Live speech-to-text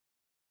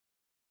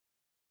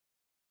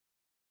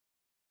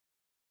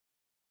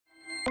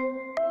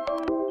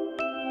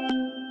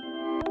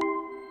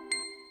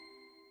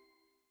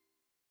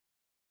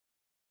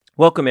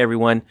Welcome,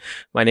 everyone.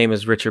 My name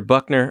is Richard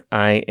Buckner.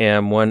 I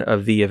am one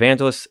of the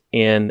evangelists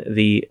in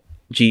the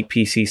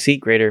GPCC,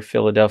 Greater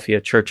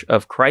Philadelphia Church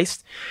of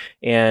Christ.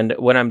 And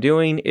what I'm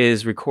doing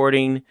is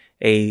recording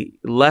a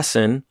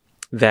lesson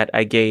that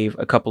I gave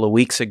a couple of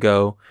weeks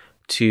ago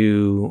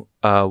to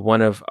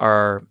one of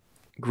our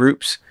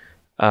groups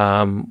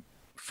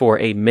for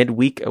a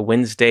midweek, a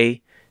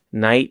Wednesday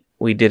night.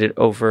 We did it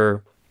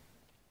over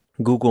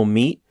Google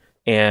Meet.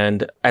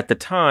 And at the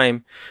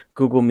time,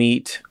 Google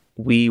Meet,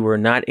 we were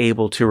not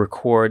able to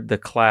record the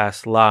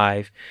class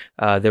live.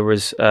 There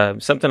was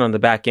something on the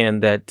back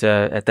end that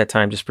at that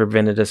time just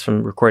prevented us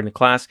from recording the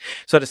class.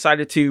 So I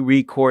decided to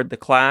record the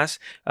class.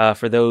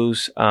 For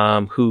those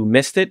who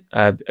missed it,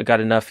 I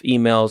got enough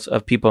emails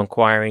of people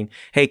inquiring,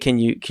 hey, can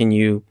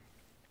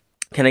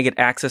I get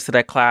access to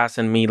that class?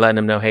 And me letting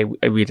them know, hey,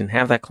 we didn't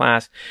have that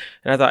class.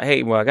 And I thought,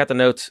 hey, well, I got the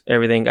notes,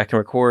 everything I can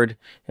record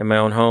in my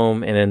own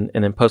home and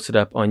then post it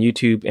up on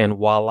YouTube. And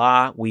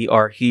voila, we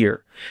are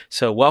here.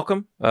 So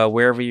welcome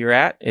wherever you're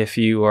at. If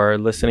you are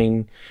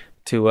listening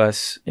to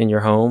us in your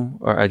home,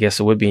 or I guess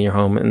it would be in your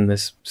home in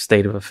this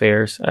state of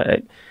affairs.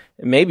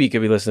 Maybe you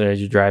could be listening as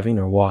you're driving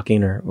or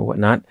walking or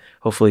whatnot.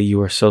 Hopefully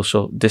you are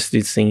social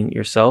distancing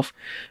yourself.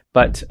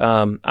 But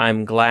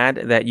I'm glad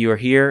that you are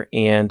here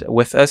and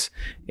with us,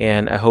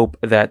 and I hope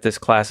that this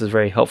class is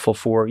very helpful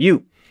for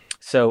you.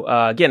 So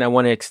again, I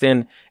want to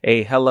extend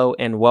a hello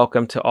and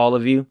welcome to all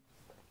of you.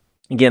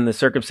 Again, the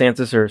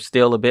circumstances are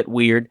still a bit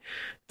weird.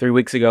 3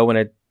 weeks ago when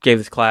I gave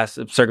this class,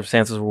 the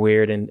circumstances were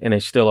weird, and they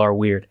still are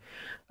weird.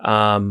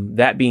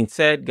 That being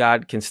said,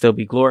 God can still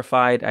be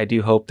glorified. I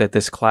do hope that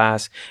this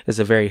class is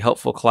a very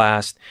helpful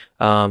class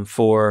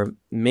for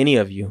many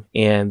of you,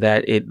 and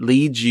that it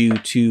leads you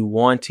to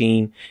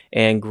wanting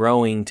and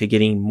growing to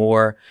getting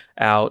more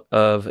out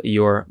of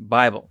your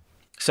Bible.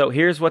 So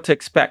here's what to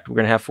expect. We're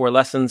going to have 4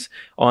 lessons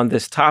on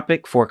this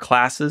topic, 4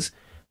 classes,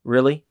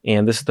 really,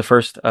 and this is the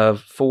first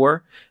of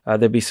 4.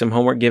 There'll be some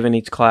homework given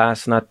each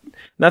class,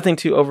 nothing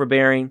too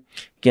overbearing.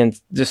 Again,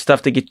 just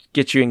stuff to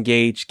get you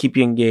engaged, keep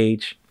you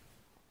engaged.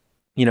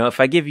 You know, if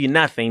I give you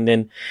nothing,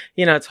 then,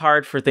 it's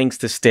hard for things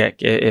to stick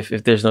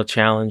if there's no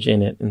challenge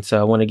in it. And so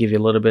I want to give you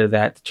a little bit of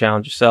that to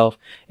challenge yourself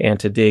and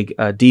to dig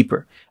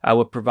deeper. I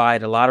will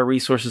provide a lot of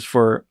resources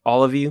for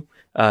all of you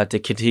to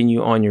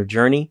continue on your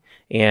journey.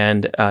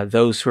 And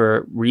those who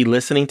are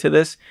re-listening to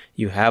this,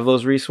 you have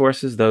those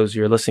resources. Those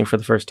who are listening for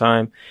the first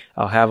time,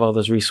 I'll have all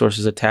those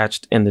resources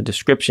attached in the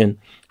description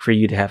for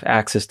you to have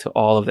access to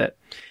all of that.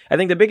 I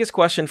think the biggest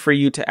question for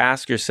you to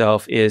ask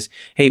yourself is,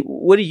 hey,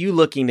 what are you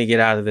looking to get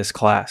out of this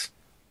class?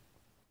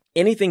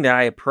 Anything that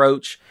I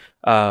approach,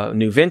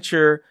 new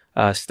venture,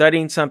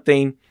 studying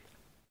something,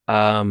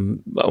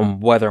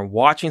 whether I'm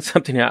watching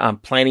something, I'm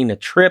planning a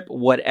trip,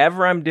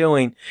 whatever I'm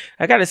doing,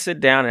 I got to sit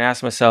down and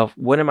ask myself,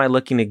 what am I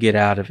looking to get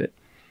out of it?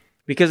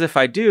 Because if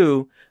I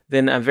do,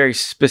 then I'm very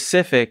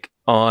specific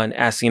on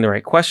asking the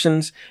right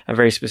questions. I'm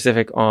very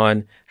specific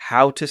on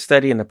how to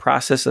study and the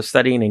process of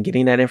studying and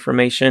getting that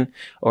information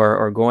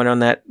or going on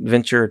that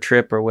venture or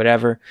trip or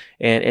whatever.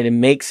 And it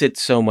makes it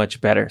so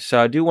much better.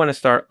 So I do want to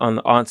start on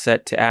the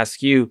onset to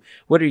ask you,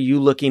 what are you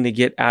looking to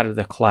get out of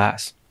the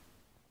class?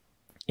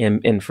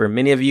 And for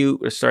many of you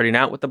starting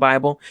out with the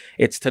Bible,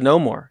 it's to know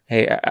more.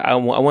 Hey, I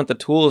want the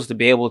tools to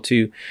be able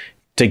to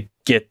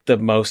get the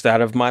most out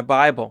of my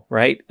Bible,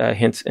 right?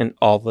 Hence, in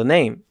all the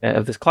name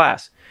of this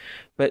class.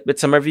 But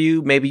some of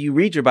you, maybe you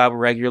read your Bible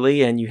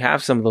regularly and you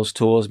have some of those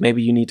tools.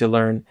 Maybe you need to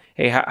learn,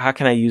 hey, how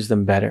can I use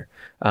them better?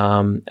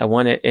 I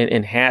want to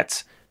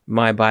enhance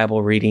my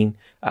Bible reading.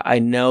 I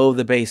know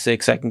the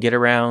basics. I can get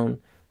around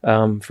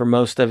for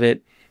most of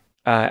it.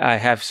 I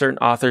have certain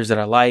authors that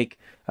I like.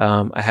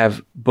 I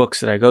have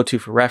books that I go to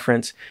for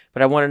reference,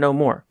 but I want to know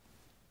more.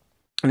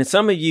 And then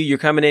some of you, you're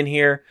coming in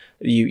here,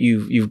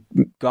 you've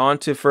gone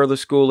to further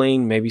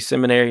schooling, maybe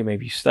seminary,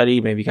 maybe you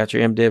studied, maybe you got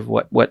your MDiv,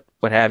 what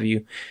have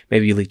you.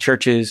 Maybe you lead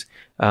churches.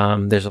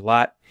 There's a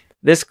lot.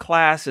 This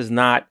class is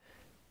not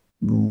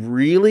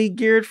really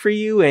geared for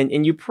you,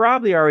 and you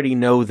probably already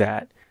know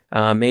that.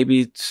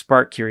 Maybe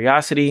spark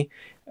curiosity.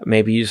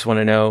 Maybe you just want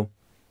to know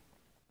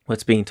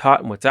what's being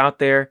taught and what's out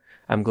there.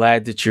 I'm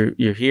glad that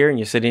you're here and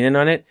you're sitting in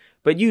on it.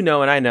 But you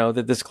know, and I know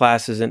that this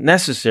class isn't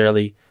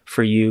necessarily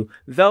for you,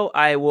 though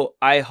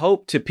I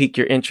hope to pique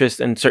your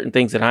interest in certain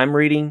things that I'm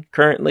reading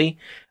currently,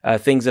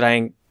 things that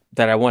I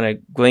want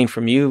to glean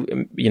from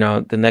you.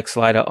 The next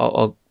slide,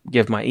 I'll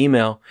give my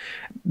email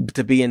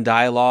to be in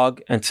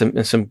dialogue and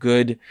some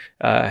good,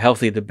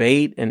 healthy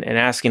debate and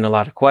asking a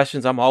lot of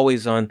questions. I'm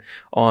always on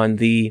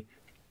the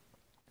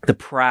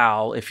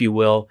prowl, if you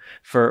will,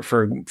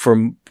 for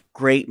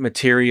great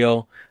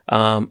material.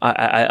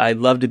 I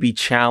love to be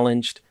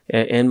challenged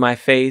in my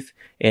faith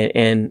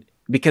and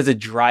because it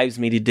drives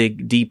me to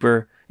dig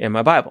deeper in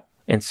my Bible.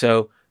 And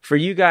so for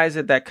you guys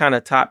at that kind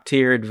of top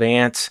tier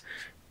advance,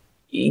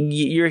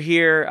 you're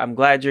here. I'm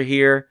glad you're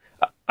here.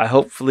 I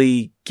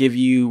hopefully give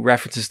you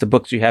references to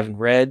books you haven't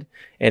read,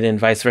 and then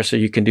vice versa.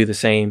 You can do the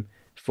same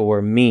for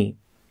me.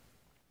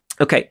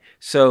 Okay.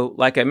 So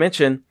like I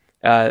mentioned,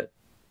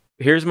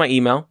 here's my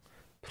email.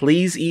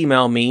 Please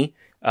email me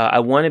I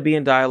want to be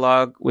in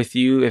dialogue with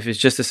you. If it's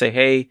just to say,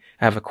 hey,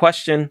 I have a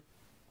question,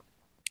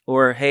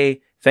 or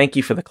hey, thank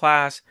you for the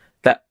class,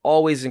 that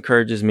always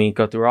encourages me.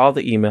 Go through all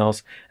the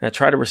emails, and I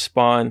try to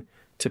respond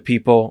to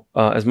people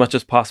as much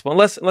as possible,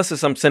 unless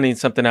it's I'm sending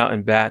something out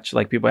in batch,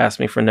 like people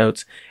ask me for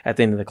notes at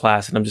the end of the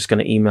class, and I'm just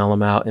going to email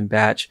them out in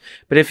batch.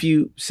 But if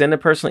you send a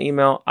personal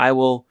email, I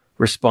will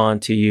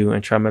respond to you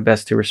and try my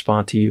best to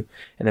respond to you.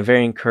 And I'm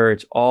very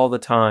encouraged all the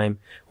time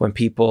when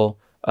people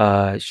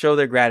show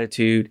their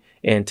gratitude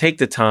and take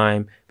the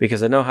time,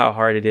 because I know how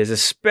hard it is,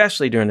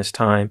 especially during this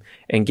time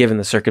and given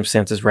the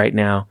circumstances right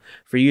now,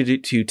 for you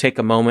to take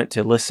a moment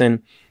to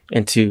listen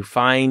and to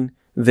find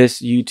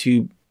this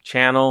YouTube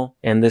channel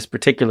and this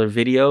particular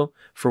video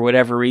for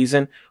whatever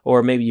reason,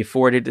 or maybe you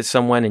forwarded it to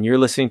someone and you're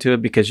listening to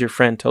it because your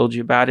friend told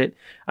you about it.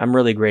 I'm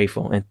really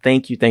grateful, and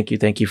thank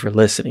you for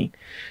listening.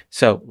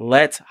 So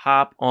let's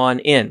hop on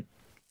in.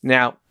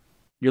 Now,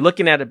 you're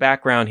looking at a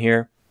background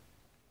here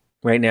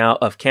right now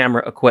of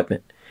camera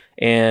equipment,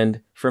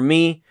 and for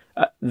me,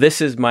 this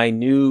is my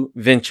new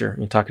venture.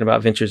 You're talking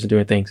about ventures and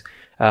doing things,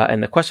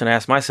 and the question I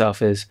ask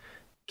myself is,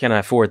 can I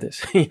afford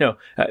this?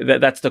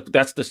 That's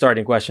the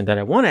starting question that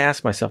I want to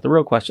ask myself. The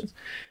real questions.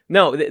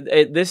 No,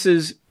 this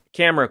is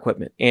camera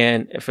equipment,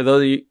 and for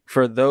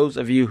those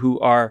of you who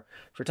are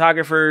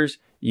photographers,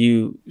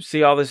 you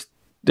see all this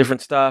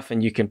different stuff,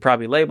 and you can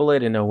probably label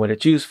it and know what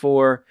it's used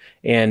for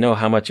and know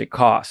how much it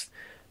costs.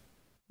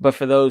 But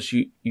for those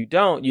you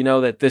don't, you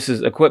know that this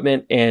is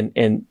equipment,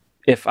 and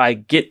if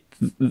I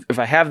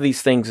have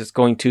these things,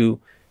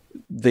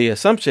 the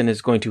assumption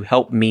is going to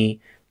help me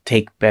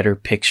take better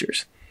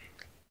pictures.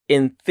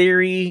 In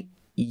theory,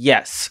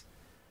 yes.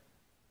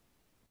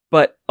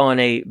 But on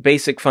a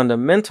basic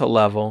fundamental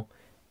level,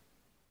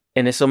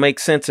 and this will make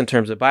sense in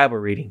terms of Bible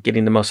reading,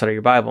 getting the most out of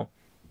your Bible,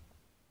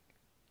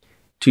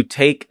 to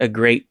take a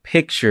great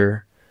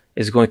picture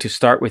is going to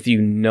start with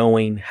you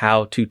knowing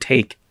how to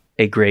take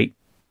a great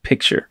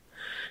picture.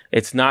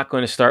 It's not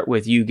going to start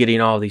with you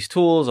getting all these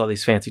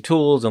fancy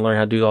tools, and learn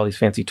how to do all these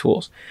fancy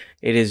tools.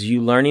 It is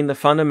you learning the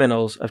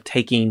fundamentals of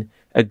taking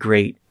a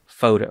great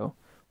photo.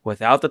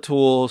 Without the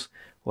tools,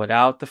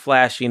 without the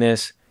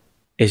flashiness,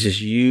 it's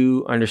just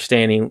you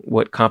understanding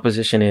what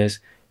composition is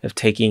of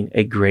taking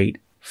a great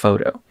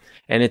photo.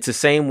 And it's the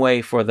same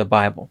way for the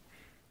Bible.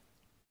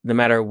 No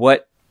matter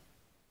what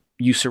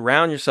you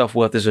surround yourself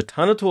with, there's a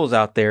ton of tools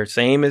out there,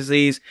 same as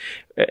these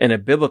in a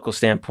biblical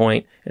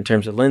standpoint, in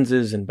terms of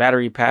lenses and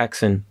battery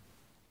packs and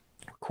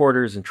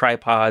recorders and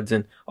tripods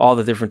and all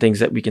the different things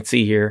that we can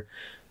see here.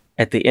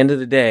 At the end of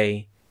the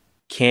day,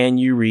 can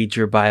you read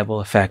your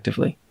Bible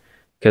effectively?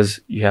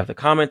 Because you have the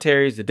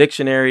commentaries, the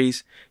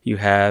dictionaries, you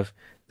have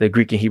the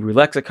Greek and Hebrew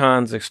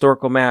lexicons,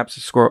 historical maps,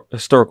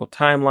 historical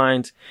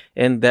timelines,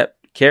 and that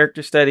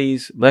character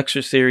studies,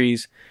 lecture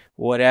series,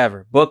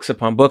 whatever, books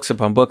upon books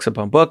upon books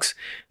upon books,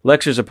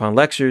 lectures upon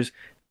lectures,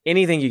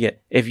 anything you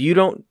get. If you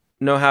don't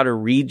know how to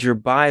read your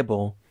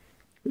Bible,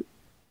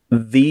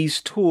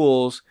 these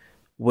tools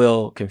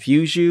will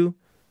confuse you,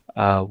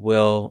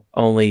 will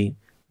only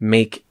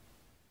make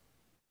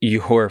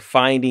your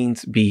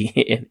findings be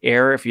in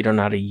error if you don't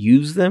know how to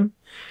use them.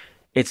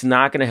 It's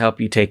not going to help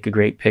you take a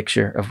great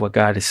picture of what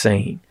God is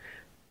saying.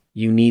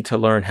 You need to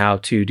learn how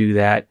to do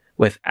that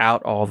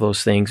without all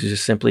those things,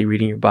 just simply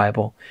reading your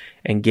Bible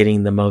and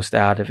getting the most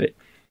out of it.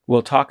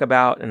 We'll talk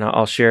about, and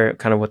I'll share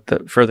kind of what the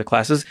further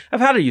classes of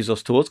how to use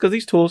those tools, because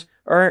these tools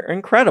are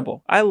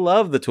incredible. I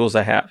love the tools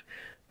I have.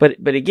 But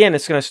again,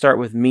 it's going to start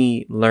with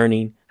me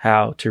learning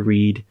how to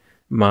read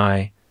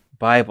my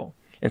Bible.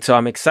 And so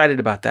I'm excited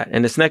about that.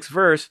 And this next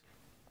verse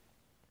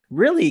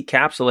really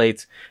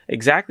encapsulates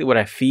exactly what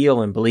I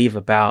feel and believe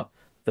about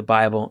the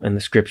Bible and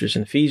the scriptures.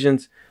 In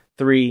Ephesians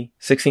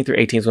 3:16 through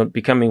 18 is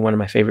becoming one of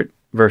my favorite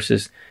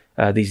verses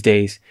these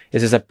days.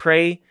 It says, I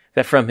pray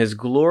that from his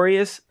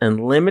glorious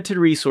and limited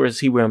resources,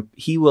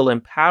 he will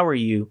empower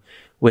you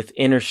with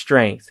inner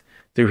strength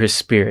through his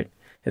Spirit.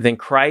 And then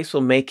Christ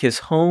will make his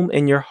home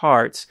in your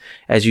hearts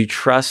as you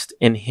trust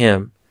in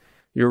him.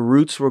 Your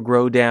roots will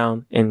grow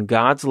down in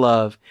God's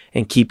love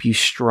and keep you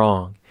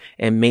strong.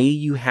 And may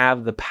you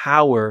have the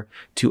power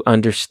to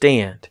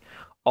understand,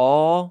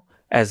 all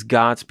as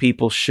God's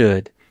people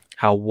should,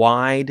 how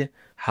wide,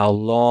 how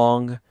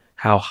long,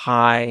 how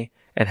high,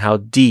 and how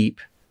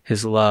deep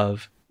his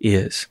love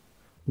is.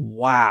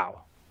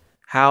 Wow.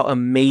 How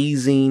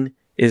amazing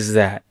is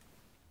that?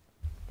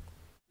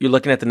 You're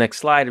looking at the next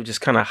slide. I've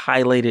just kind of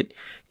highlighted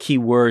key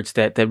words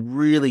that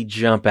really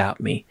jump out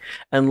at me.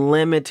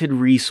 Unlimited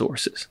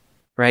resources.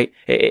 Right?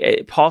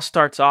 Paul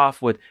starts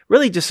off with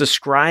really just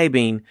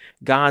describing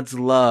God's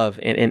love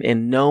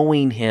and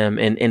knowing him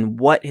and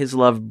what his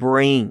love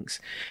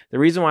brings. The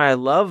reason why I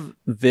love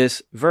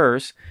this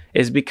verse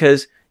is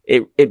because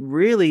it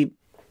really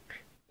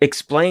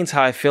explains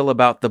how I feel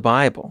about the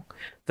Bible.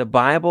 The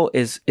Bible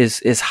is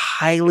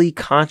highly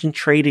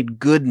concentrated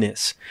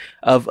goodness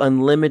of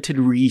unlimited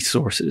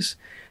resources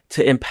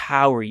to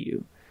empower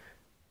you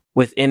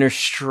with inner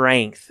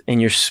strength in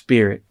your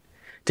spirit,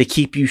 to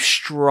keep you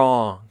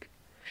strong,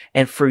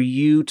 and for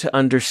you to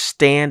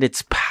understand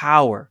its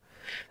power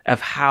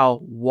of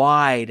how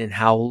wide and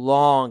how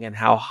long and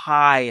how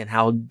high and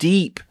how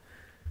deep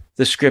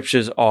the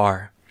scriptures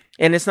are.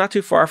 And it's not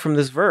too far from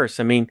this verse.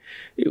 I mean,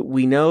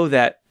 we know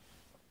that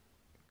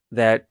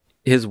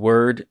his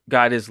word,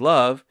 God is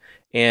love,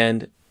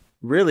 and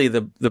really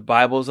the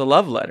Bible is a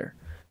love letter,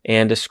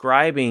 and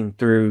describing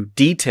through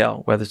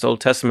detail, whether it's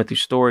Old Testament through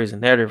stories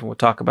and narrative, and we'll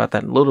talk about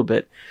that in a little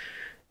bit,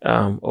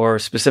 or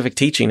specific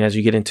teaching as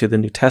you get into the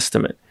New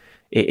Testament.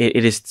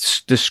 It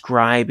is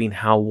describing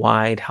how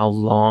wide, how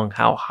long,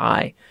 how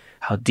high,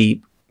 how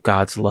deep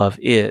God's love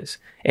is.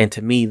 And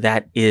to me,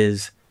 that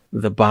is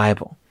the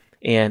Bible.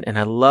 And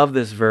I love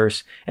this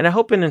verse, and I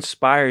hope it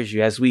inspires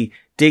you as we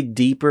dig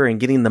deeper and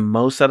getting the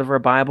most out of our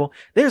Bible.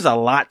 There's a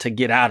lot to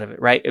get out of it,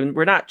 right? And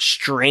we're not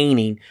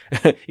straining.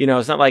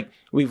 It's not like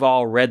we've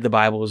all read the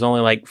Bible. It was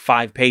only like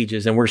 5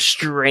 pages and we're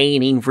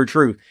straining for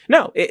truth.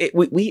 No,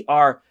 we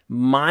are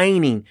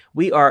mining.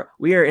 We are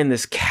in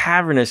this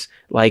cavernous,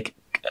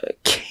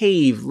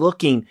 cave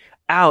looking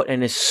out,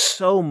 and there's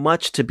so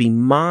much to be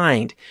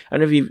mined. I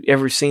don't know if you've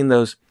ever seen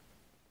those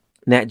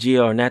Nat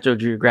Geo or Natural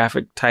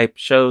Geographic type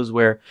shows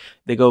where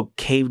they go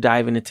cave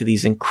diving into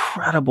these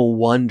incredible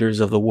wonders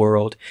of the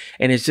world.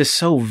 And it's just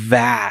so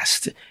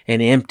vast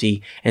and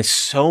empty and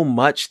so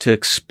much to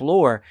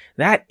explore.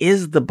 That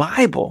is the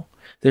Bible.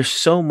 There's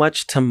so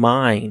much to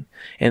mine,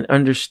 and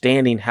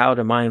understanding how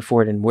to mine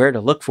for it and where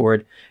to look for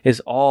it is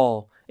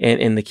all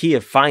in the key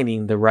of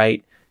finding the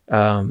right,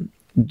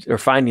 or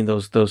finding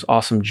those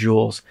awesome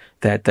jewels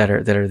that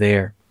are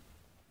there.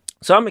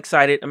 So I'm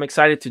excited. I'm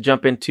excited to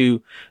jump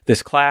into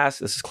this class.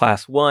 This is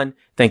class 1.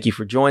 Thank you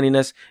for joining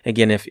us.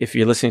 Again, if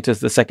you're listening to us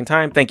the second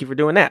time, thank you for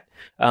doing that.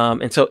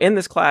 And so in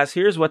this class,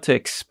 here's what to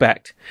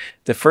expect.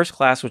 The first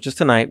class, which is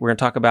tonight, we're going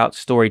to talk about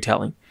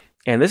storytelling.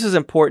 And this is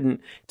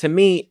important to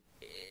me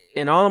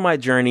in all of my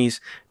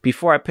journeys.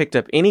 Before I picked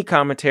up any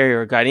commentary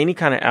or got any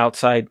kind of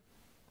outside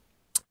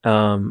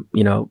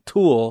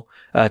tool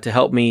to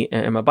help me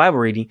in my Bible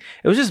reading,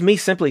 it was just me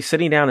simply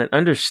sitting down and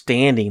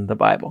understanding the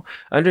Bible,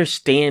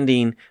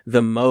 understanding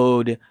the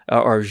mode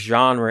or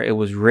genre it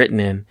was written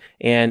in.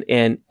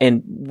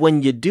 And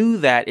when you do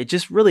that, it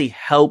just really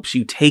helps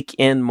you take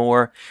in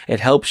more. It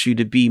helps you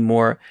to be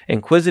more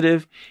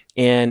inquisitive,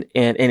 and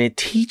it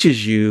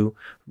teaches you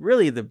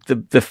really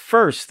the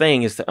first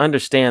thing is to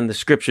understand the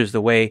scriptures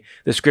the way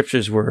the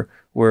scriptures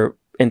were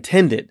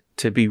intended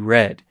to be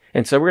read.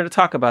 And so we're going to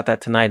talk about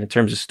that tonight in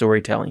terms of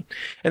storytelling.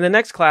 In the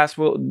next class,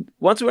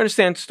 once we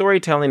understand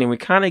storytelling and we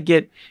kind of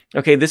get,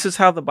 okay, this is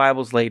how the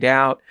Bible's laid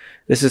out,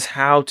 this is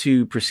how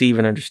to perceive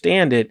and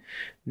understand it,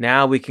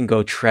 now we can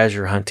go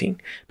treasure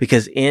hunting.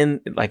 Because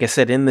like I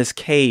said, in this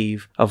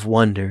cave of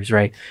wonders,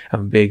 right?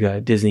 I'm a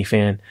big Disney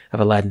fan of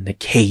Aladdin, the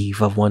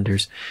Cave of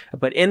Wonders.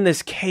 But in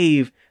this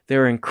cave,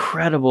 there are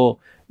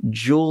incredible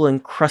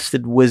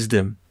jewel-encrusted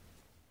wisdom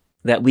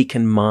that we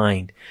can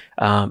mine.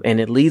 And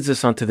it leads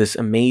us onto this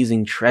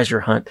amazing treasure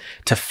hunt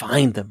to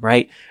find them,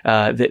 right?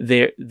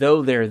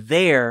 Though they're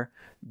there,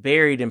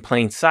 buried in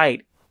plain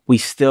sight, we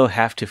still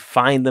have to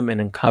find them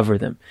and uncover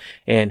them.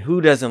 And who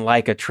doesn't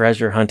like a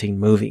treasure hunting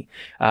movie?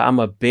 I'm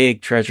a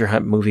big treasure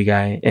hunt movie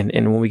guy. And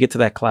when we get to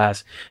that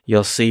class,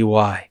 you'll see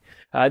why.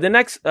 The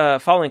next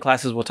following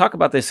classes, we'll talk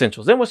about the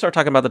essentials. Then we'll start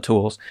talking about the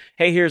tools.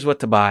 Hey, here's what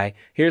to buy.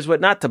 Here's what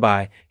not to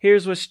buy.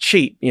 Here's what's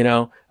cheap.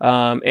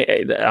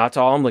 That's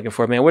all I'm looking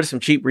for, man. What are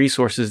some cheap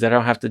resources that I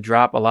don't have to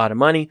drop a lot of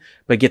money,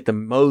 but get the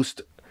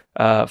most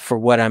for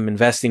what I'm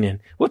investing in?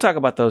 We'll talk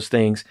about those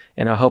things,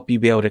 and I'll help you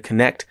be able to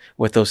connect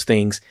with those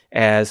things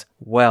as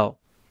well.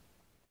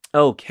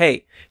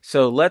 Okay,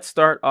 so let's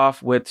start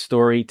off with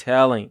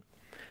storytelling.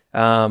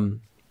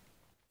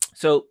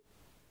 So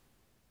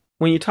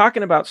when you're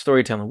talking about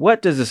storytelling,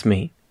 what does this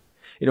mean?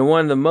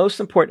 One of the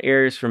most important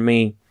areas for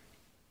me,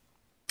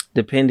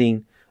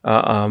 depending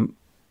for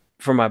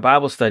my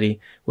Bible study,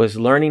 was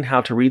learning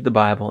how to read the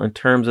Bible in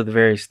terms of the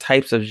various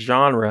types of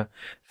genre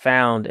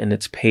found in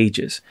its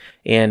pages.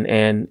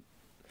 And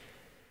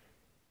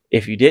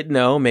if you didn't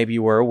know, maybe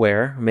you were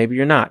aware, maybe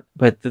you're not.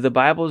 But the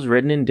Bible is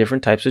written in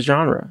different types of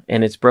genre,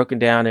 and it's broken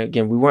down.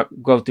 Again, we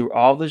won't go through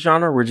all the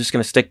genre. We're just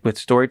going to stick with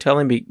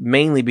storytelling,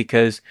 mainly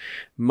because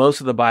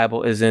most of the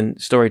Bible is in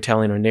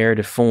storytelling or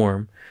narrative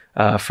form,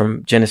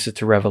 from Genesis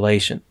to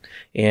Revelation.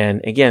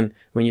 And again,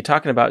 when you're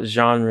talking about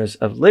genres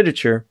of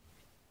literature,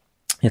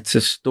 it's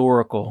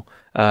historical.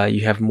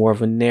 You have more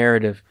of a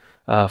narrative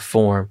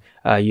form.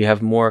 You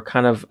have more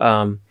kind of,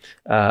 I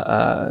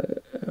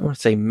want to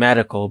say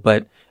medical,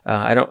 but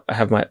I don't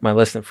have my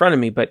list in front of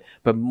me, but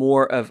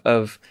more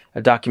of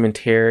a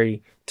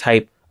documentary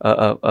type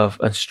of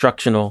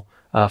instructional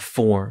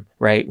form,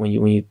 right? When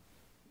you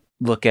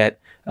look at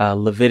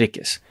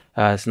Leviticus,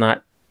 it's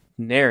not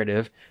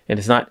narrative and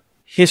it's not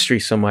history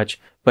so much,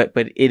 but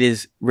it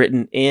is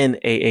written in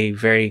a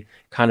very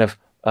kind of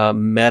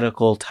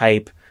medical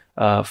type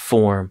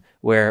form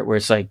where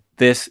it's like,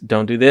 this,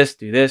 don't do this,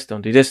 do this,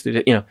 don't do this, do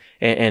that,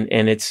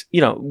 and it's,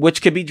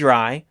 which could be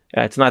dry.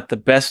 It's not the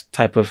best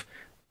type of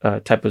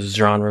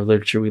genre of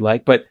literature we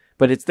like, but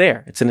it's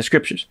there. It's in the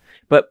scriptures.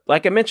 But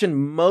like I mentioned,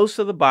 most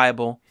of the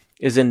Bible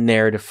is in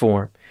narrative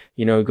form.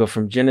 You know, we go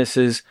from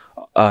Genesis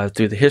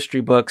through the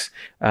history books,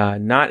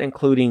 not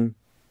including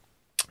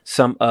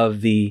some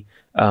of the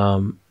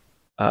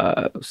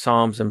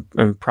Psalms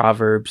and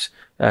Proverbs.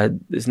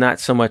 Is not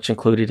so much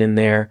included in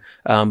there,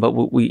 but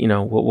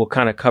we'll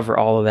kind of cover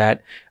all of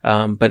that.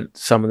 But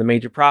some of the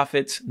major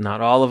prophets, not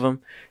all of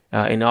them.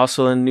 And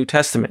also in the New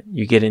Testament,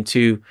 you get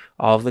into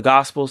all of the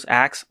Gospels,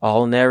 Acts,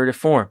 all in narrative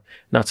form.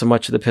 Not so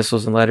much of the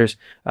epistles and letters.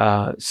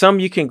 Some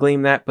you can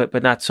glean that,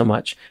 but not so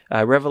much.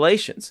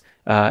 Revelations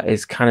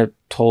is kind of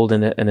told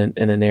in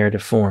a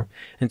narrative form.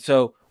 And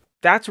so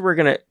that's what we're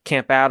going to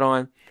camp out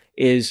on,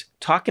 is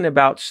talking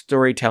about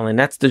storytelling.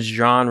 That's the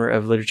genre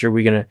of literature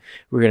we're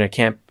gonna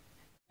camp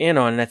in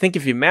on. And I think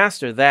if you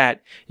master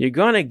that, you're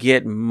going to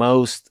get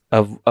most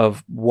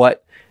of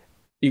what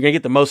you're going to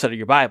get the most out of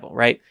your Bible,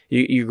 right?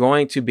 You're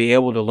going to be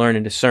able to learn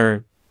and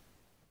discern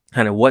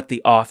kind of what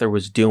the author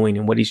was doing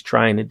and what he's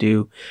trying to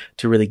do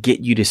to really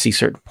get you to see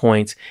certain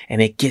points.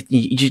 And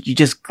you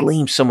just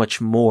glean so much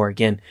more,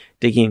 again,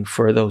 digging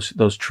for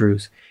those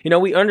truths. You know,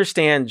 we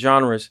understand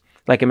genres,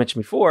 like I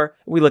mentioned before.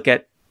 We look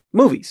at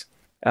movies.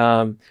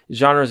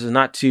 Genres is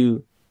not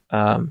too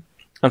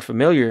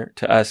unfamiliar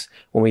to us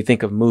when we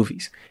think of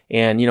movies.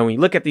 And, you know, when you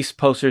look at these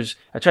posters,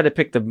 I try to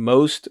pick the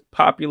most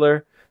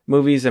popular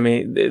movies. I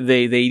mean,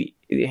 they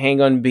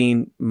hang on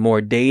being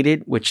more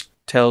dated, which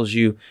tells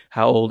you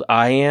how old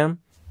I am.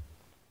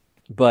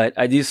 But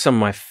these are some of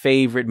my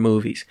favorite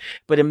movies.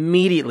 But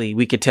immediately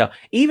we could tell,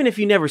 even if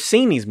you've never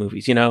seen these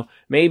movies, you know,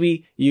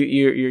 maybe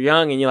you're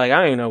young and you're like, I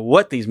don't even know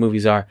what these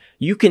movies are.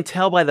 You can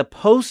tell by the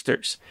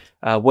posters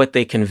what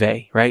they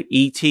convey, right?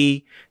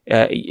 E.T.,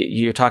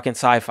 you're talking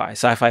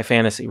sci-fi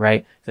fantasy,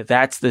 right?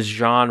 That's the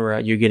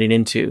genre you're getting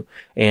into.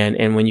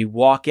 And when you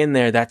walk in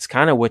there, that's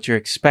kind of what you're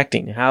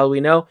expecting. How do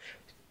we know?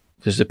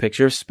 There's a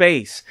picture of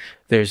space.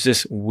 There's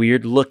this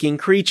weird looking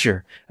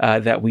creature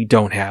that we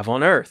don't have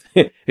on Earth.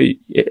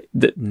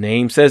 The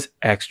name says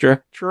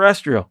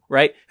extraterrestrial,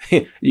 right?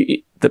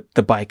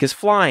 The bike is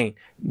flying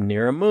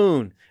near a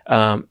moon.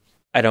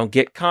 I don't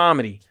get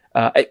comedy.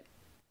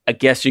 I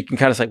guess you can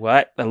kind of say,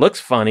 well, that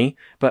looks funny,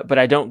 but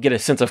I don't get a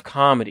sense of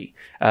comedy.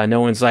 No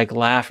one's like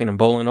laughing and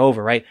bowling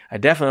over, right? I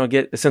definitely don't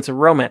get a sense of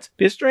romance.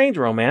 Be a strange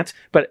romance,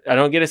 but I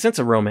don't get a sense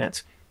of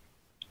romance.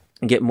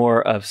 And get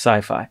more of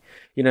sci-fi.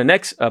 You know,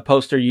 next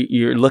poster,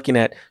 you're looking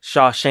at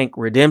Shawshank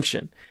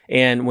Redemption.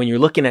 And when you're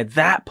looking at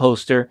that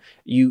poster,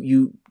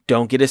 you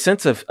don't get a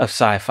sense of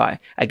sci-fi.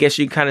 I guess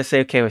you can kind of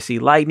say, okay, I see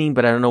lightning,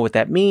 but I don't know what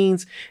that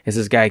means. Is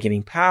this guy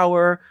getting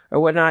power or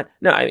whatnot?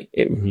 No,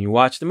 when you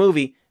watch the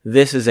movie,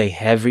 this is a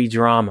heavy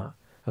drama,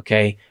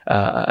 okay?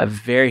 A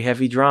very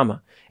heavy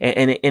drama.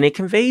 And it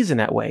conveys in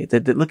that way.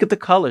 Look at the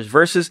colors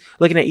versus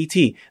looking at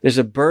E.T. There's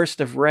a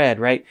burst of red,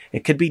 right?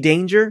 It could be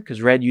danger,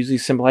 because red usually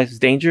symbolizes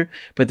danger,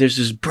 but there's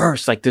this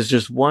burst, like there's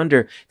just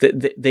wonder.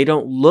 They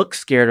don't look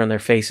scared on their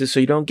faces,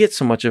 so you don't get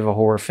so much of a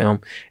horror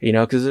film, you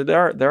know, because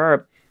there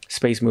are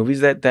space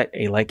movies that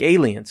like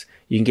Aliens.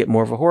 You can get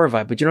more of a horror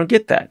vibe, but you don't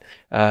get that.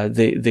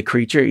 The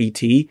creature,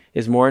 E.T.,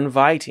 is more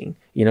inviting.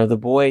 You know, the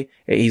boy,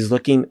 he's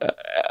looking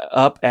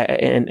up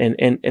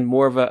and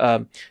more of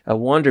a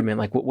wonderment,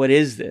 like, what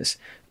is this?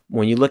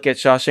 When you look at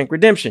Shawshank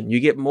Redemption, you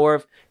get more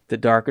of the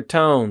darker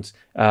tones,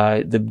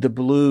 the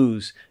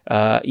blues,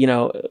 you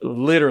know,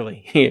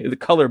 literally the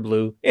color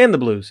blue and the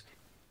blues.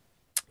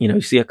 You know,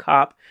 you see a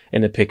cop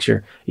in the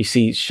picture. You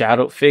see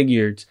shadowed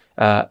figures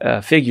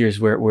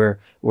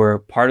where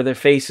part of their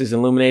face is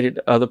illuminated,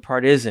 the other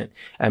part isn't.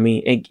 I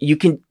mean, and you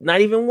can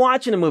not even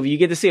watching a movie. You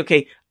get to see,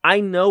 okay, I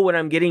know what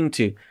I'm getting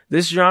to.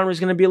 This genre is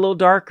going to be a little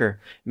darker.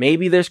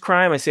 Maybe there's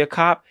crime. I see a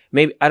cop.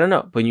 Maybe, I don't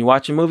know. But when you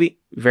watch a movie,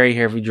 very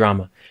heavy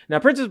drama. Now,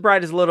 Princess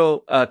Bride is a little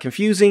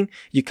confusing.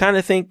 You kind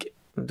of think,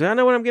 do I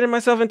know what I'm getting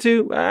myself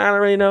into? I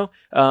don't really know.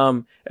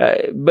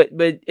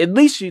 But at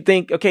least you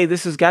think, okay,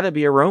 this has got to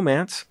be a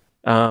romance.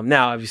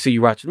 Now, obviously,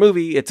 you watch the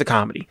movie, it's a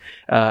comedy,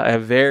 a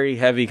very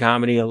heavy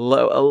comedy. I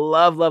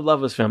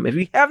love this film. If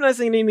you have not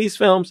seen any of these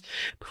films,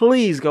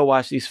 please go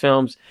watch these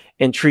films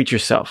and treat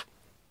yourself.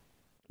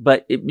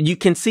 But you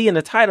can see in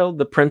the title,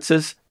 The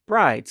Princess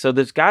Bride. So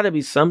there's got to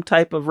be some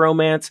type of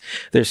romance.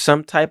 There's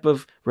some type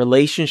of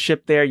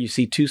relationship there. You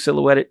see two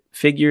silhouetted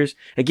figures.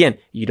 Again,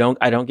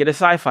 I don't get a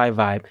sci-fi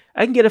vibe.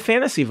 I can get a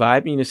fantasy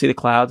vibe. You know, see the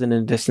clouds, and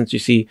in the distance you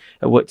see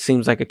what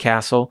seems like a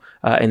castle,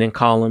 and in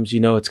columns, you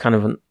know, it's kind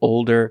of an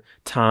older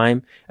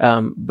time.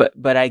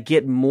 But I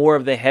get more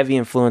of the heavy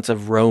influence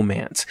of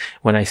romance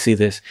when I see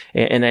this.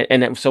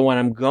 And so when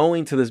I'm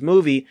going to this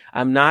movie,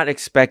 I'm not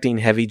expecting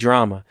heavy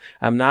drama.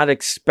 I'm not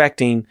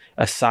expecting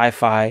a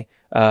sci-fi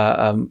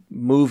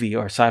movie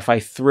or sci-fi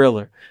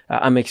thriller.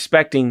 I'm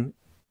expecting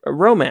a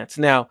romance.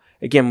 Now,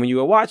 again, when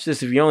you watch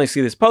this, if you only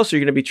see this poster,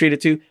 you're going to be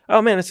treated to,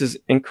 oh man, this is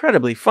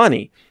incredibly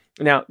funny.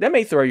 Now, that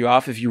may throw you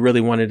off if you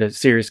really wanted a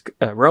serious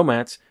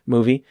romance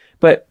movie,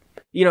 but,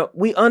 you know,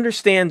 we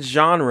understand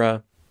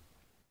genre.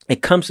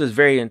 It comes to us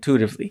very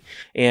intuitively.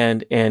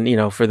 And, you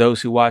know, for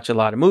those who watch a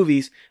lot of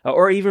movies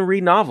or even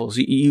read novels,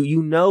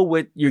 you know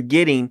what you're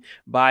getting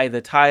by the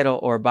title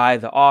or by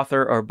the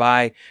author or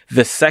by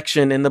the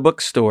section in the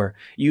bookstore.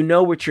 You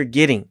know what you're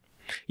getting.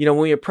 When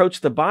we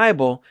approach the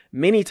Bible,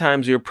 many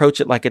times we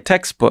approach it like a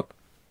textbook.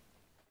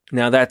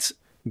 Now, that's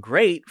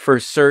great for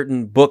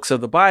certain books of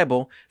the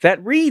Bible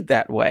that read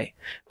that way,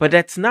 but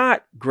that's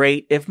not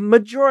great if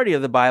majority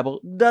of the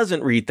Bible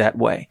doesn't read that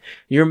way.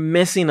 You're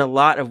missing a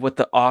lot of what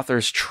the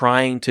author's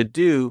trying to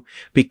do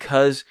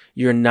because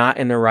you're not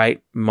in the right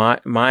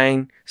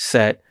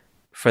mindset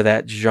for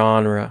that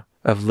genre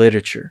of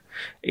literature.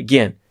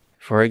 Again,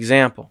 for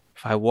example,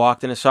 if I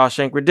walked into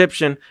Shawshank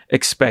Redemption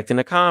expecting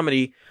a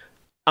comedy,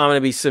 I'm going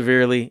to be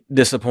severely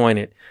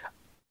disappointed.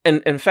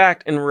 And in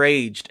fact,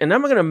 enraged. And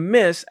I'm going to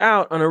miss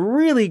out on a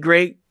really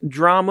great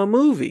drama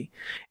movie.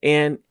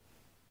 And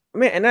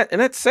man,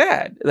 and that's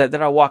sad that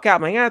I walk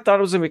out. I thought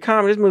it was going to be a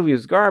comedy. This movie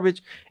was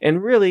garbage.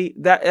 And really,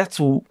 that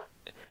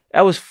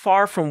was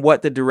far from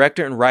what the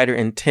director and writer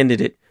intended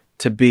it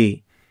to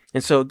be.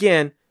 And so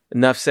again,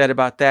 enough said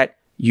about that.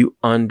 You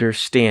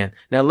understand.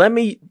 Now, let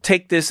me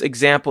take this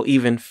example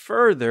even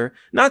further.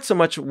 Not so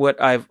much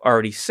what I've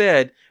already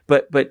said,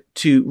 but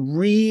to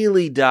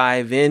really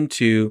dive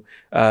into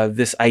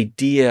this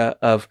idea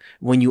of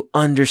when you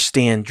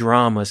understand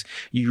dramas,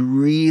 you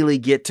really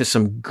get to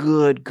some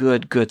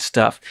good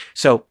stuff.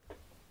 So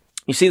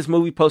you see this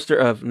movie poster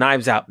of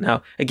Knives Out.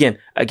 Now, again,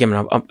 I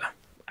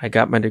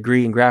got my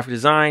degree in graphic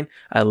design.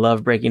 I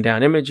love breaking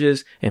down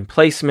images and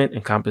placement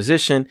and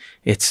composition.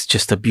 It's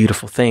just a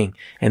beautiful thing.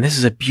 And this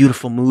is a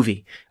beautiful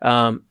movie.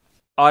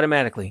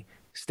 Automatically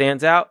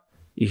stands out.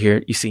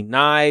 You see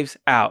Knives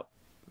Out.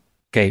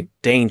 Okay,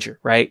 danger,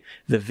 right?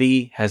 The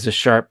V has a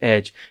sharp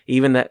edge.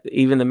 Even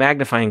the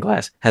magnifying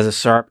glass has a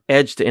sharp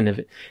edge to end of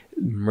it.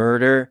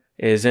 Murder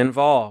is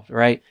involved,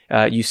 right?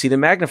 You see the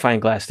magnifying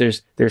glass.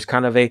 There's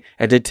kind of a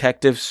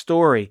detective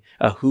story,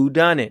 a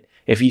whodunit.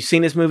 If you've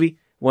seen this movie,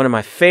 one of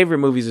my favorite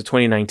movies of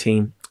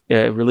 2019,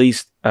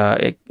 released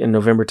in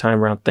November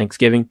time around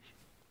Thanksgiving.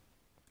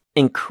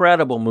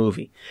 Incredible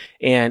movie.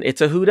 And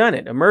it's a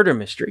whodunit, a murder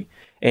mystery.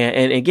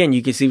 And again,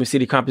 you can even see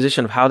the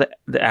composition of how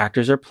the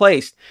actors are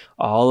placed.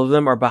 All of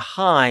them are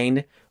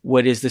behind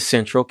what is the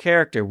central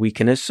character. We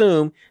can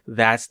assume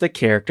that's the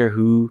character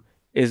who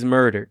is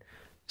murdered.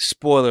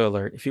 Spoiler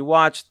alert. If you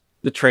watch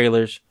the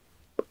trailers,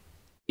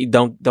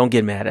 don't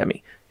get mad at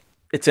me.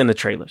 It's in the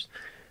trailers.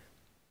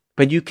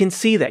 But you can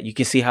see that. You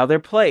can see how they're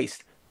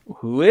placed.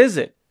 Who is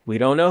it? We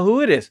don't know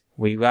who it is.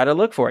 We got to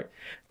look for it.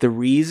 The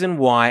reason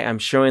why I'm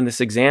showing this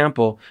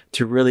example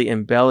to really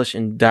embellish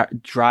and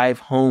drive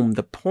home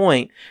the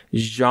point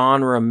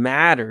genre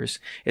matters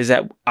is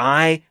that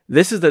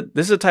this is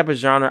the type of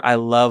genre I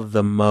love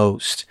the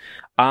most.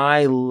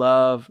 I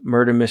love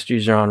murder mystery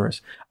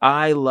genres.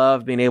 I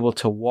love being able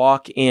to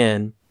walk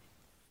in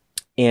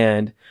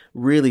and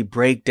really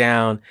break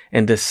down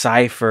and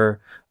decipher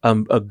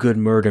a good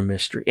murder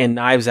mystery. And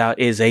Knives Out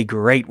is a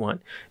great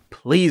one.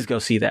 Please go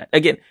see that.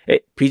 Again,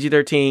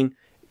 PG-13,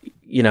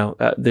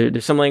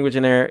 there's some language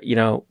in there,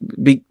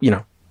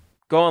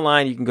 go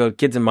online. You can go to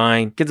Kids in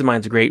Mind. Kids in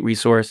Mind's a great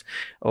resource.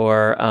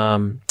 Or,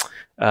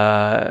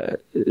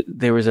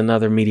 there was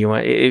another media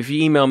one. If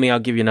you email me, I'll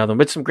give you another one,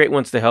 but some great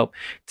ones to help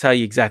tell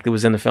you exactly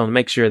what's in the film.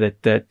 Make sure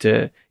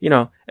that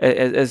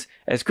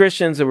as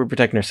Christians that we're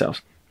protecting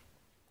ourselves.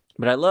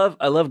 But I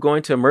love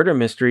going to a murder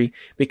mystery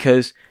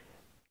because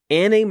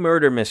in a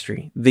murder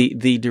mystery,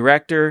 the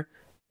director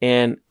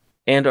and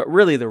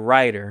really the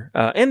writer,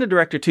 and the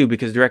director too,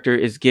 because the director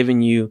is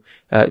giving you,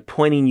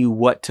 pointing you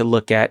what to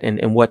look at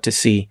and what to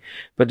see.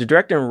 But the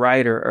director and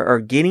writer are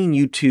getting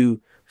you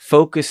to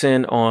focus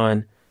in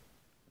on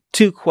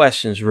two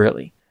questions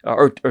really,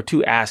 or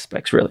two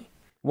aspects really.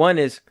 One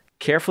is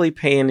carefully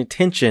paying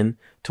attention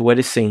to what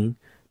is seen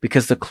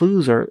because the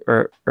clues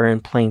are in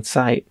plain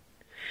sight.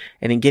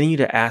 And in getting you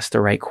to ask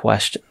the right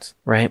questions,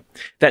 right?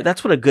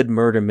 That's what a good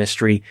murder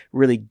mystery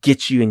really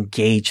gets you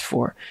engaged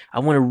for. I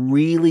want to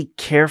really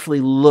carefully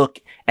look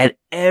at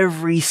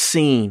every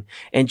scene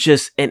and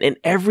just, and in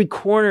every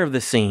corner of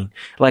the scene.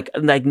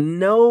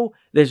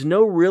 There's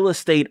no real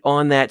estate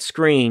on that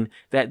screen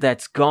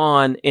that's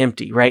gone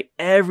empty, right?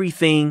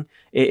 Everything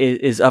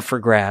is up for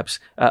grabs,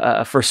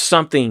 for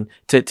something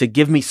to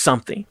give me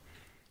something.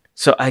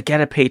 So I got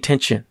to pay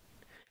attention.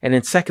 And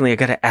then secondly, I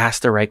got to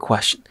ask the right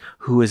question.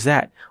 Who is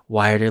that?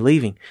 Why are they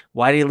leaving?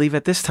 Why did they leave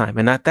at this time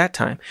and not that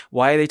time?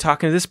 Why are they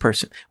talking to this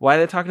person? Why are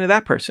they talking to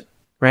that person?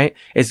 Right?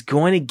 It's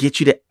going to get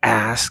you to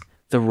ask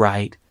the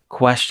right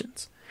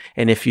questions.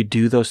 And if you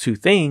do those two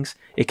things,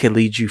 it could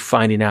lead you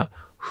finding out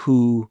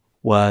who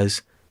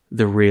was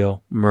the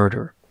real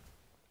murderer.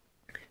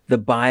 The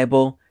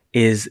Bible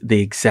is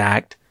the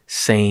exact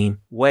same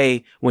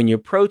way when you're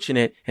approaching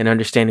it and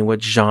understanding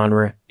what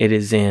genre it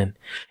is in.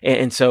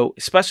 And so,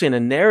 especially in a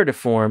narrative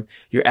form,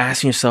 you're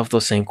asking yourself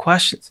those same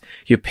questions.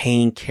 You're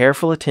paying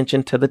careful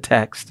attention to the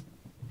text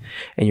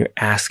and you're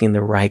asking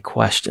the right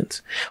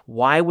questions.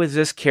 Why was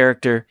this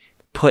character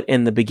put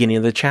in the beginning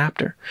of the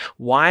chapter?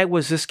 Why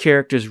was this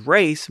character's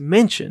race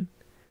mentioned?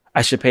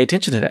 I should pay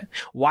attention to that.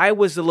 Why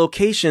was the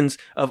locations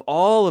of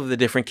all of the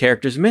different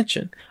characters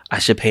mentioned? I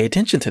should pay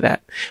attention to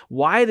that.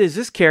 Why does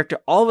this character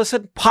all of a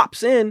sudden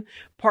pops in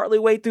partly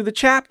way through the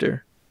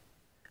chapter?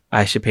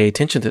 I should pay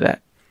attention to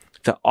that.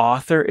 The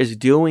author is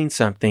doing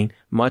something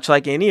much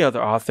like any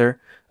other author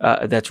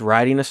that's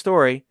writing a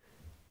story,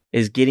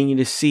 is getting you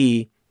to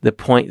see the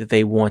point that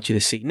they want you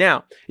to see.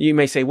 Now, you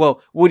may say,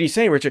 well, what are you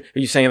saying, Richard? Are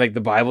you saying like the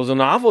Bible's a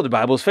novel, the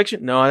Bible's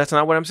fiction? No, that's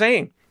not what I'm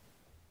saying.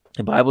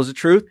 The Bible's the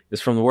truth.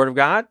 It's from the Word of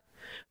God,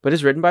 but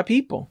it's written by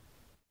people,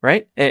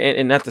 right?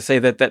 And not to say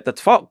that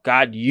that's fault.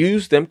 God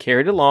used them,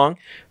 carried along.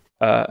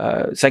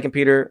 2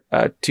 Peter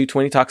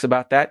 2:20 talks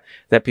about that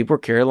people are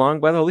carried along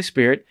by the Holy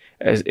Spirit,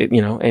 as it,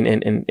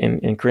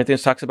 and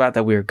Corinthians talks about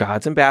that we are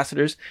God's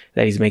ambassadors,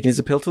 that He's making His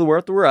appeal to the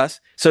world through us.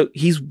 So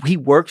He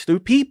works through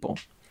people.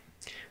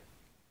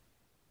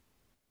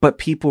 But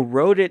people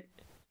wrote it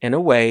in a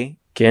way,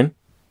 again,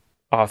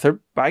 authored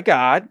by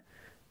God,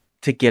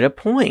 to get a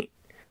point,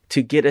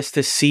 to get us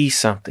to see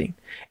something.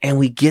 And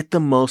we get the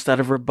most out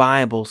of our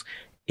Bibles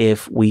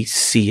if we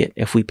see it,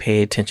 if we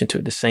pay attention to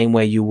it, the same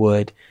way you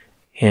would,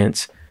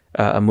 hence,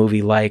 a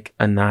movie like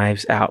A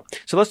Knives Out.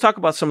 So let's talk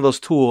about some of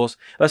those tools.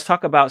 Let's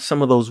talk about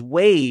some of those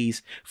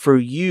ways for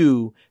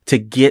you to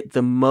get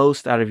the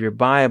most out of your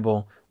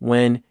Bible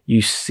when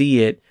you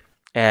see it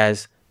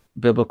as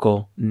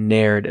biblical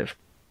narrative.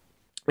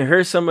 And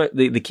here's some of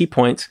the key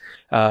points.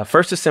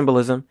 First is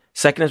symbolism.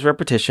 Second is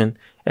repetition.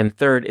 And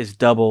third is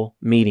double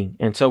meaning.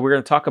 And so we're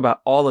going to talk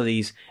about all of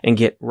these and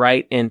get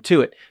right into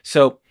it.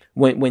 So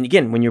when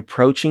you're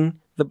approaching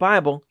the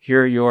Bible,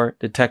 here are your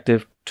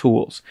detective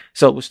tools.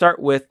 So we'll start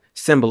with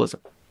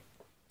symbolism.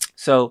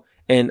 So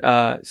in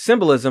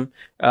symbolism,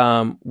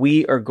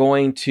 we are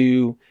going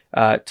to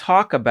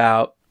talk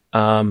about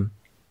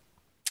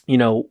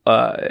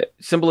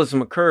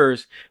symbolism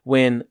occurs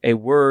when a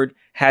word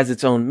has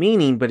its own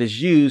meaning, but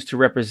is used to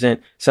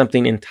represent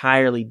something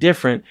entirely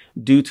different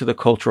due to the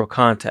cultural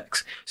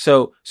context.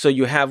 So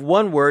you have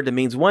one word that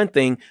means one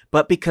thing,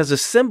 but because of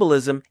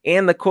symbolism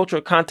and the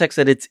cultural context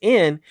that it's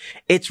in,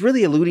 it's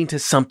really alluding to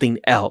something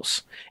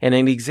else. And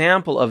an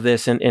example of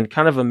this in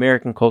kind of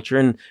American culture,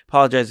 and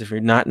apologize if you're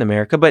not in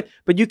America, but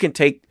you can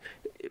take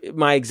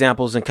my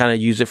examples and kind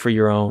of use it for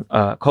your own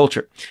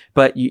culture.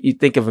 But you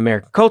think of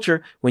American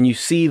culture, when you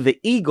see the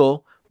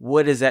eagle,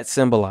 what does that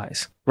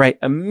symbolize? Right?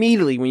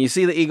 Immediately, when you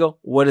see the eagle,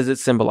 what does it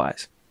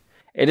symbolize?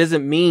 It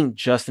doesn't mean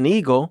just an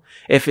eagle.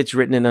 If it's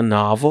written in a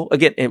novel,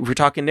 again, if we're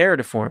talking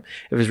narrative form,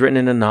 if it's written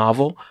in a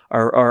novel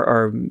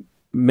or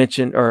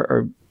mentioned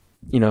or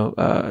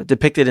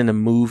depicted in a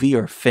movie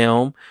or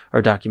film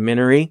or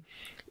documentary,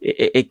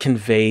 it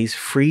conveys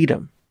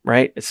freedom.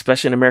 Right?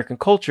 Especially in American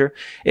culture,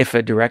 if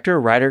a director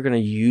or writer are going to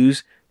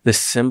use the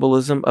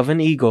symbolism of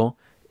an eagle,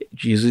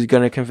 it's usually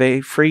going to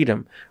convey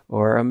freedom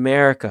or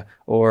America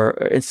or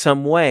in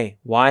some way.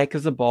 Why?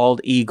 Because the bald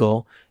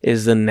eagle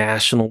is the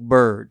national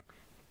bird.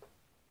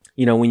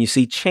 When you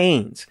see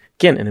chains,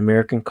 again, in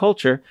American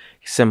culture,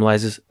 it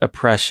symbolizes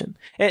oppression.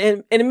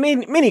 And in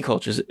many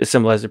cultures, it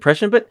symbolizes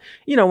oppression. But,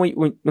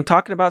 when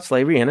talking about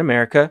slavery in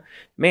America,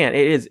 man,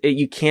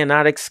 you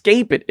cannot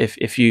escape it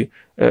if you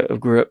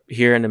grew up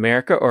here in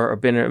America or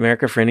been in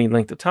America for any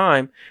length of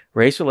time.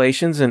 Race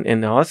relations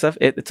and all that stuff,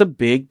 it's a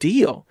big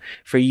deal.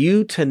 For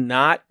you to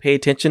not pay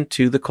attention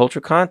to the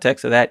cultural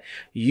context of that,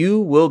 you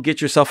will get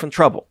yourself in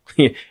trouble.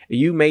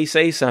 You may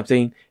say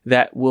something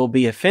that will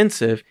be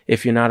offensive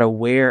if you're not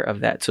aware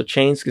of that. So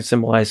chains can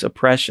symbolize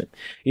oppression.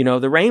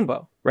 The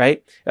rainbow,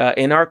 right?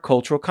 In our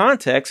cultural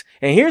context.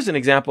 And here's an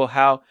example of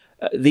how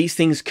these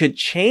things could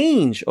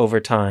change over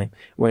time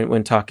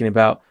when talking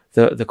about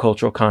the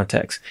cultural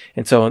context.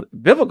 And so in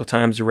biblical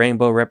times, the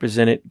rainbow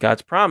represented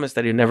God's promise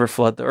that He'd never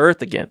flood the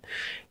earth again.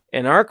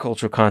 In our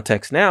cultural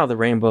context now, the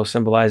rainbow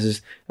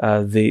symbolizes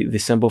the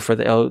symbol for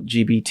the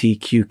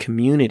LGBTQ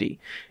community.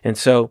 And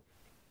so,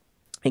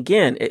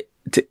 again,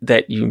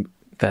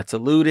 that's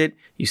alluded.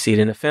 You see it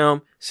in a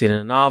film, see it in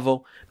a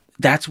novel.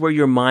 That's where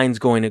your mind's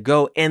going to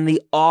go. And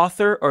the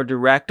author or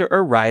director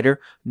or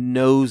writer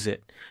knows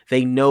it.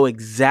 They know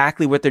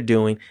exactly what they're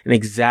doing and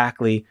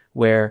exactly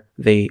where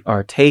they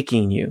are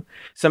taking you.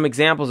 Some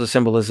examples of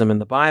symbolism in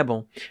the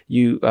Bible,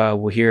 you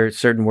will hear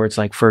certain words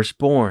like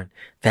firstborn.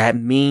 That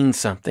means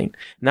something.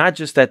 Not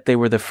just that they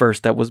were the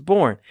first that was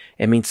born.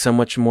 It means so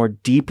much more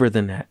deeper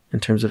than that in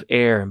terms of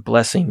heir and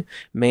blessing,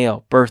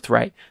 male,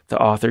 birthright. The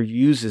author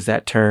uses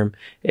that term.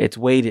 It's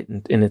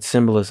weighted in its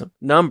symbolism.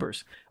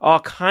 Numbers. All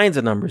kinds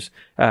of numbers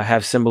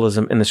have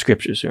symbolism in the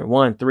scriptures.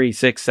 1, 3,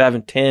 6,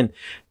 7, 10,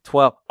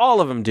 12.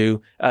 All of them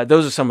do.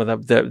 Those are some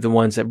of the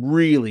ones that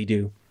really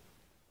do.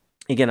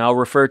 Again, I'll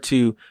refer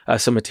to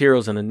some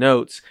materials in the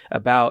notes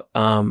about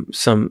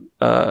some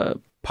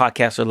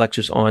podcasts or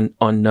lectures on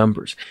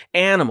numbers.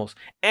 Animals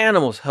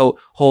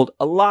hold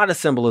a lot of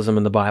symbolism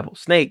in the Bible.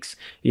 Snakes,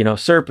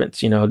 serpents,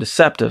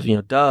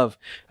 deceptive, dove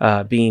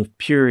being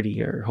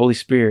purity or Holy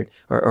Spirit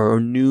or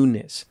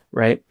newness,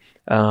 right?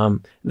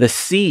 The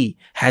sea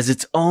has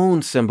its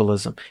own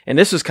symbolism. And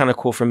this was kind of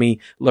cool for me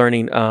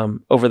learning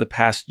over the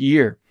past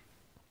year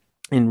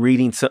in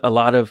reading a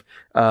lot of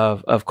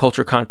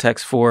culture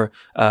context for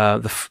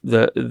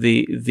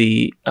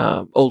the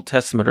Old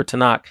Testament or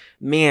Tanakh.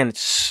 Man,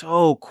 it's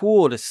so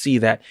cool to see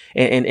that.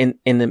 And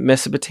in the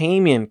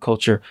Mesopotamian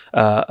culture,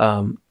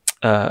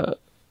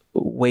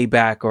 way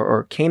back,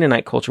 or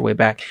Canaanite culture way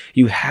back,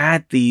 you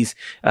had these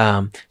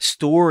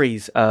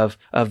stories of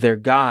their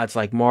gods,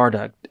 like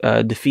Marduk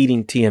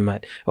defeating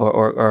Tiamat,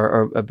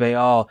 or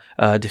Baal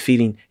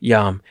defeating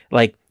Yam.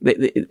 Like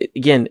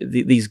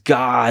these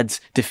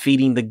gods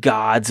defeating the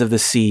gods of the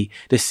sea.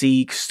 The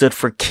sea stood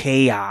for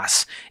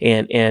chaos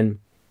and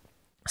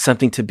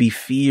something to be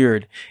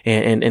feared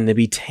and to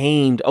be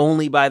tamed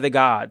only by the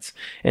gods.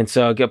 And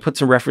so I'll put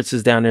some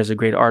references down. There's a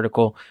great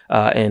article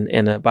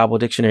in a Bible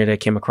dictionary that I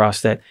came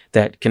across that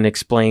can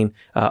explain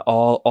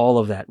all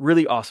of that.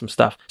 Really awesome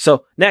stuff.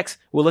 So next,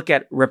 we'll look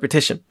at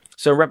repetition.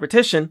 So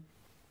repetition,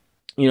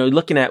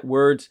 looking at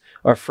words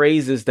or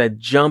phrases that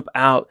jump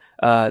out,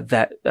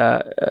 that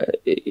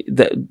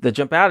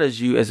jump out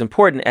as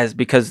important as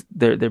because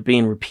they're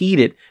being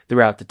repeated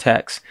throughout the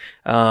text.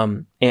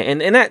 And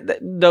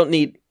that don't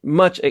need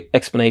much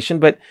explanation,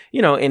 but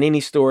in any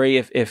story,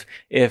 if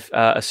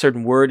a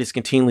certain word is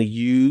continually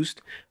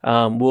used,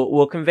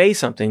 will convey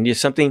something, just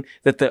something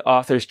that the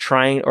author is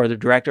trying, or the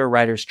director or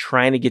writer is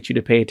trying to get you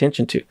to pay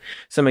attention to.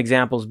 Some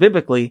examples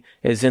biblically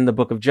is in the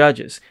book of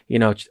Judges,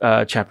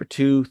 chapter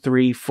 2,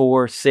 3,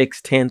 4,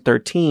 6, 10,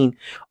 13,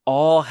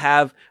 all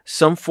have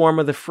some form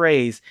of the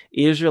phrase,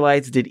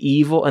 Israelites did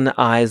evil in the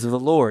eyes of the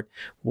Lord.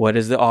 What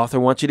does the author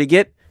want you to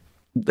get?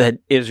 That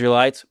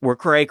Israelites were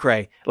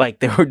cray-cray. Like,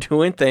 they were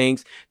doing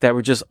things that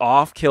were just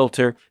off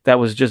kilter, that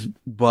was just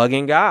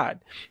bugging God.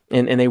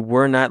 And they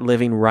were not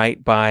living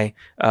right by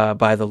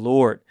the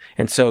Lord.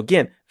 And so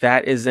again,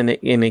 that is an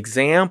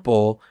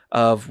example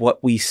of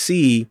what we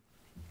see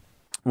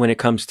when it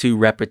comes to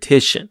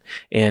repetition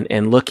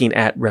and looking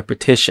at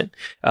repetition.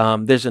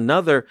 There's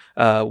another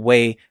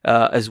way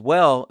as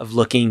well of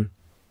looking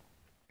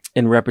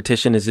in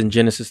repetition is in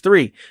Genesis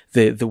 3,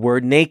 the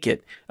word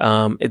naked.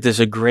 There's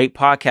a great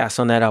podcast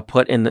on that I'll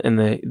put in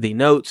the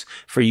notes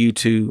for you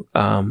to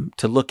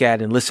look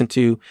at and listen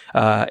to,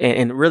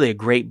 and really a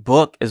great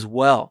book as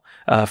well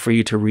for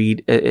you to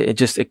read.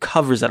 It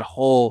covers that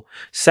whole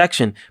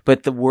section.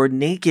 But the word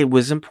naked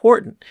was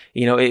important.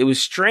 It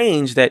was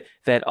strange that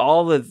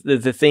all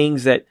the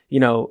things that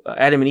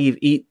Adam and Eve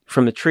eat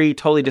from the tree,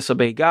 totally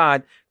disobey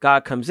God.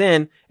 God comes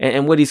in,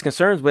 and what he's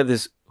concerned with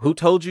is, who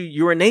told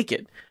you were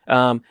naked?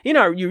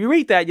 You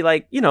read that, you're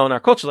like, in our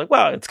culture, like,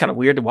 well, it's kind of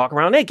weird to walk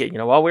around naked,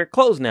 I'll wear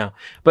clothes now.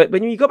 But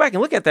when you go back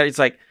and look at that, it's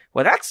like,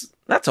 well,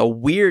 that's a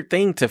weird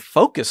thing to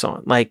focus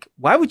on. Like,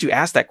 why would you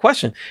ask that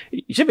question?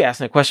 You should be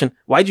asking that question,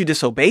 why'd you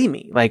disobey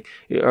me? Like,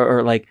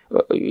 or like,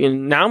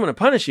 now I'm going to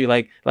punish you.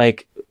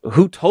 Like,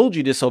 who told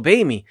you to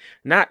disobey me?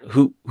 Not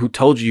who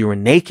told you were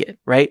naked,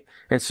 right?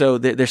 And so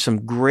there's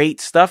some great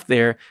stuff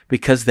there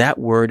because that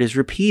word is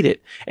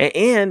repeated.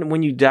 And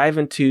when you dive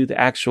into the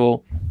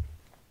actual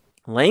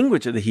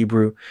language of the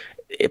Hebrew,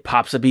 it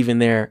pops up even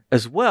there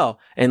as well.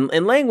 And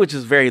language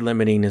is very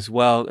limiting as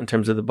well in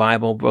terms of the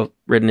Bible, both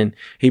written in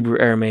Hebrew,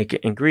 Aramaic,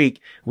 and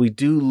Greek. We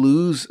do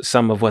lose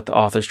some of what the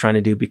author's trying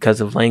to do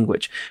because of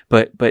language.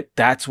 But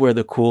that's where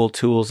the cool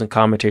tools and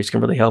commentaries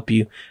can really help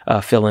you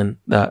fill in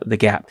the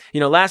gap.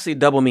 Lastly,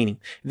 double meaning.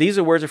 These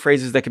are words or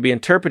phrases that can be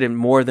interpreted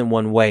more than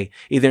one way,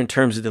 either in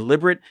terms of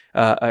deliberate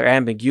or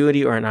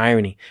ambiguity or an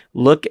irony.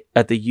 Look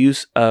at the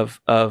use of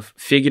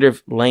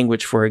figurative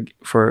language for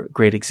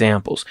great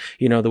examples.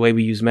 The way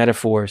we use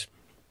metaphors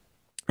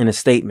in a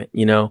statement,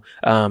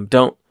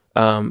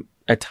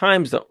 at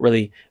times don't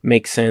really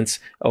make sense,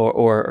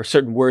 or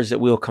certain words that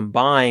we'll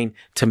combine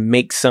to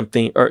make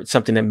something, or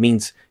something that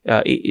means,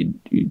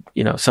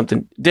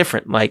 something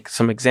different. Like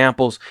some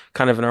examples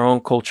kind of in our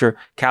own culture,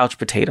 couch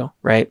potato,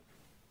 right?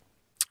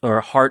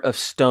 Or heart of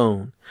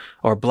stone,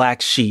 or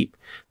black sheep.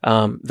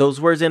 Those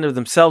words in of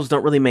themselves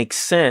don't really make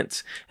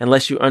sense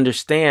unless you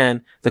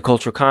understand the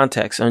cultural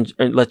context and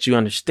let you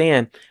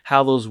understand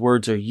how those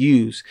words are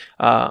used.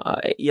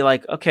 You're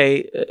like,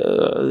 okay,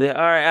 all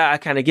right, I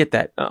kind of get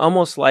that.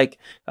 Almost like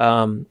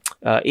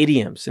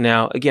idioms.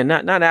 Now, again,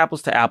 not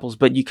apples to apples,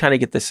 but you kind of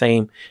get the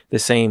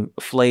same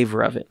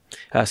flavor of it.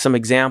 Some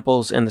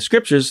examples in the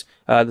scriptures,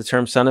 the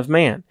term "son of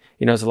man."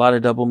 There's a lot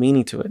of double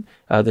meaning to it.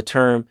 The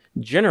term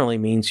generally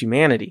means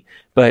humanity,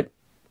 but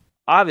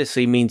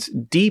obviously means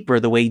deeper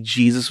the way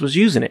Jesus was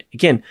using it.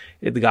 Again,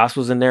 the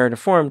gospel is in narrative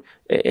form,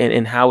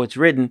 and how it's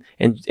written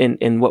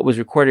and what was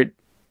recorded.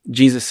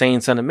 Jesus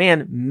saying "son of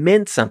man"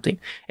 meant something.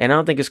 And I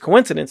don't think it's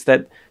coincidence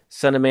that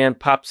 "son of man"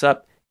 pops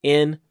up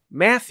in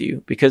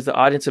Matthew, because the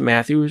audience of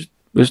Matthew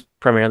was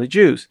primarily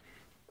Jews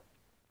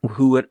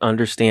who would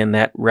understand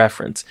that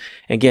reference.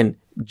 Again,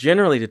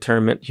 generally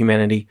determined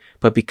humanity,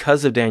 but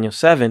because of Daniel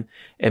 7,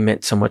 it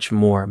meant so much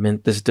more. It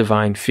meant this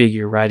divine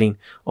figure riding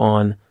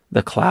on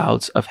the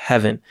clouds of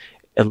heaven,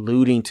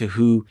 alluding to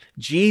who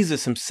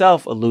Jesus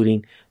himself,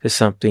 alluding to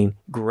something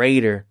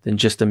greater than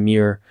just a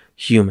mere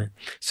human.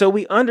 So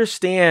we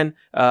understand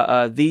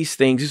these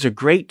things. These are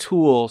great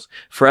tools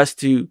for us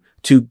to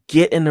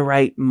get in the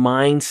right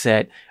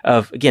mindset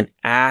of, again,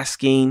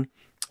 asking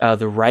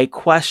the right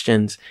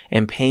questions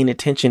and paying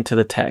attention to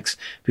the text,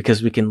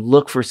 because we can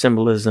look for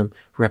symbolism,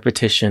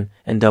 repetition,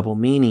 and double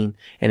meaning,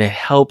 and it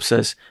helps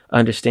us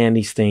understand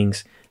these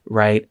things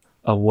right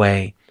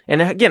away.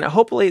 And again,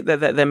 hopefully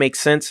that makes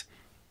sense.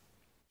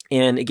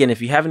 And again,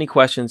 if you have any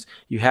questions,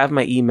 you have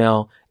my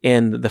email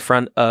in the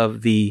front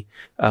of the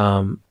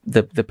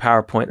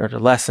PowerPoint or the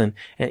lesson,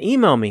 and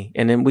email me,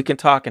 and then we can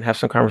talk and have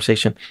some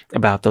conversation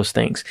about those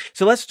things.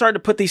 So let's start to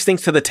put these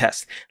things to the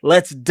test.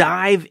 Let's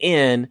dive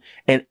in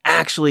and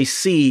actually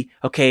see,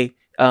 okay,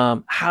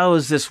 how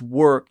does this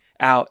work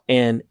out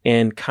in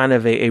kind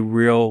of a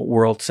real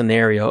world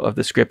scenario of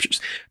the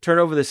scriptures. Turn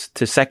over this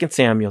to 2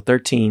 Samuel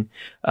 13,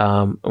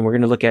 and we're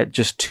going to look at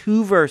just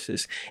 2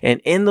 verses.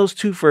 And in those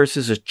 2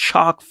 verses are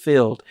chock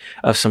filled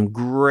of some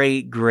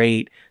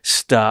great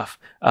stuff.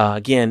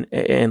 Again,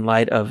 in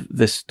light of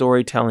the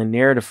storytelling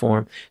narrative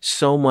form,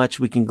 so much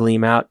we can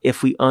glean out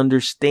if we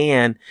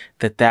understand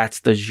that that's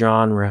the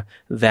genre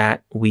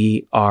that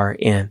we are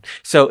in.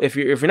 So if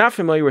you're not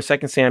familiar with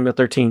 2 Samuel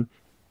 13,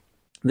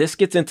 this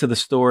gets into the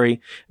story,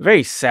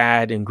 very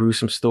sad and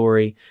gruesome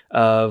story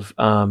of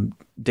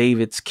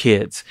David's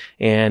kids,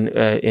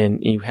 and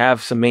you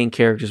have some main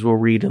characters we'll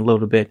read in a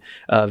little bit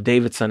of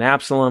David's son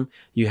Absalom.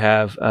 You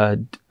have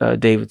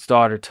David's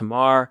daughter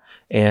Tamar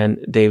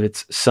and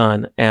David's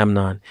son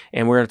Amnon,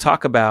 and we're going to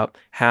talk about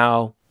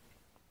how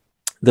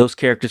those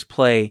characters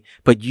play,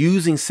 but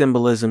using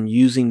symbolism,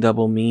 using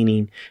double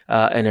meaning,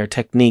 and our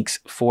techniques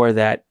for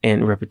that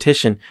and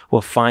repetition,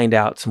 we'll find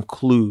out some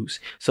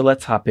clues. So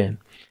let's hop in.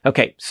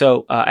 Okay,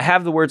 so I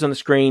have the words on the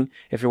screen.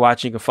 If you're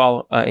watching, you can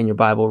follow in your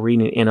Bible,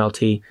 reading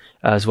NLT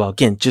as well.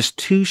 Again, just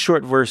 2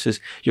 short verses.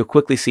 You'll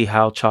quickly see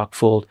how chock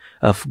full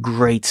of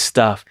great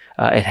stuff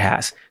it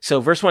has. So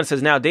verse 1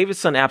 says, "Now David's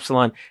son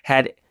Absalom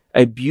had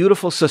a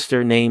beautiful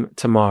sister named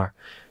Tamar,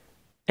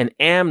 and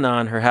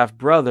Amnon, her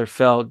half-brother,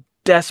 fell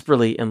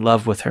desperately in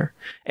love with her.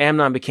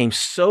 Amnon became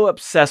so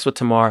obsessed with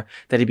Tamar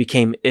that he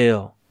became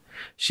ill.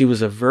 She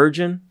was a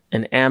virgin,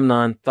 and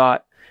Amnon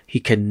thought he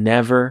could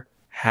never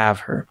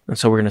have her." And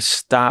so we're going to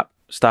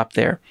stop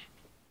there.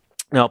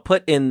 Now, I'll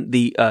put in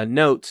the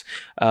notes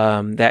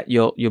that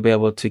you'll be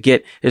able to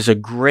get. There's a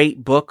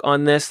great book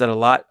on this that a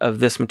lot of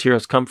this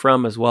materials come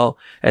from, as well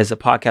as a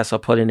podcast I'll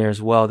put in there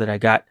as well that I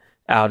got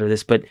out of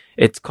this. But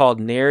it's called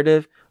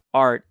Narrative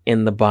Art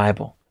in the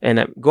Bible. And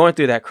I'm going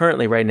through that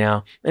currently right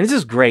now. And it's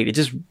just great. It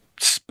just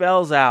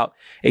spells out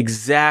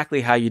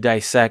exactly how you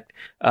dissect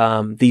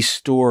these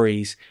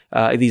stories,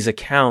 these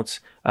accounts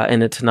in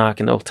the Tanakh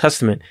and the Old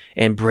Testament,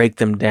 and break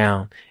them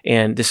down.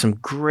 And there's some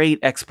great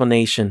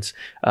explanations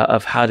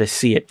of how to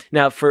see it.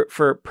 Now,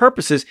 for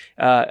purposes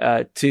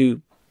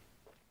in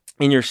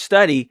your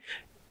study,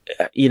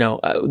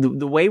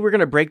 the way we're going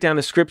to break down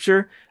the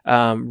scripture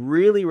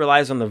really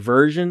relies on the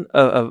version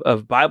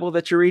of Bible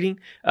that you're reading.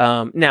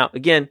 Now,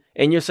 again,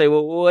 and you'll say,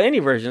 well, any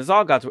version, it's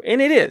all God's word.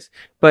 And it is.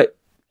 But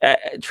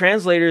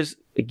translators,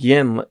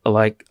 again,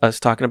 like us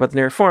talking about the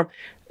narrative form,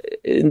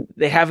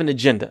 they have an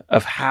agenda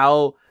of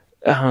how,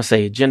 I don't want to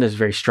say agenda is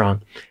very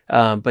strong,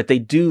 but they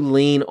do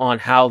lean on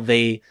how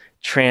they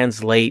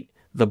translate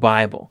the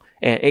Bible.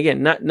 And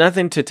again,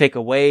 nothing to take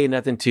away,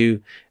 nothing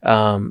to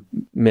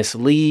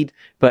mislead,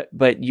 but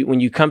when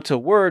you come to a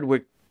word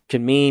which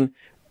can mean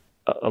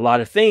a lot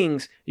of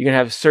things, you're going to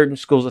have certain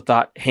schools of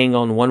thought hang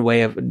on one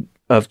way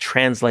of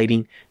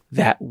translating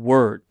that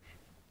word.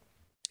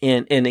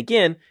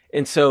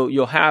 And so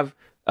you'll have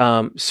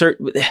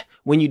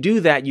when you do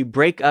that, you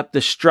break up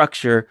the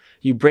structure,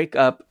 you break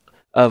up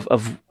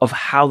of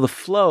how the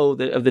flow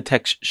of the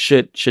text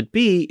should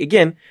be,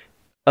 again,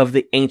 of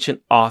the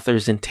ancient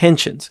author's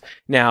intentions.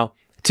 Now,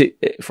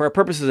 for our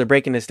purposes of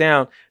breaking this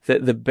down,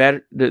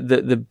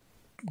 the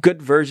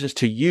good versions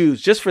to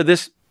use, just for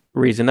this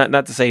reason,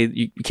 not to say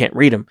you can't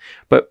read them,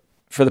 but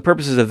for the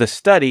purposes of the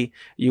study,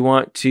 you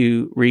want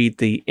to read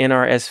the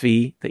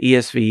NRSV, the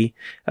ESV,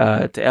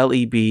 the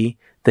LEB,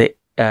 the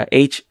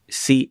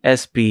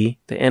HCSB,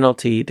 the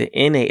NLT, the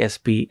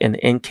NASB, and the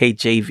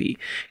NKJV.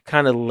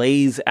 Kind of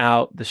lays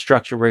out the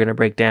structure we're going to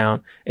break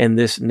down in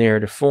this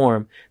narrative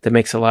form that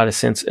makes a lot of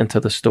sense into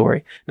the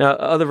story. Now,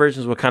 other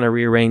versions will kind of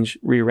rearrange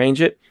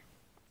it.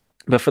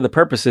 But for the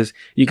purposes,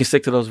 you can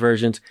stick to those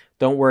versions.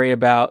 Don't worry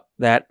about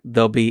that.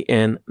 They'll be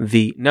in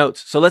the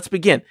notes. So let's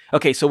begin.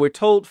 Okay, so we're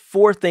told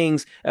 4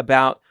 things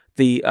about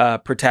the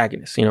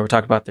protagonists. We're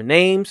talking about their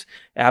names: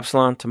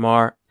 Absalom,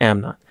 Tamar,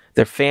 Amnon.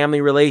 Their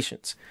family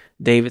relations: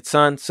 David's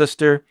son,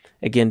 sister,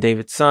 again,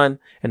 David's son,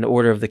 and the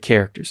order of the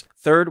characters.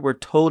 Third, we're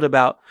told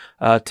about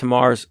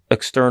Tamar's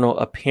external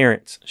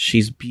appearance.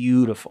 She's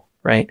beautiful,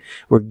 right?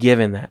 We're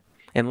given that.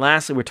 And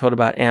lastly, we're told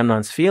about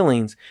Amnon's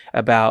feelings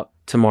about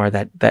Tamar,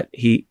 that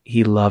he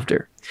loved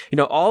her.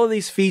 All of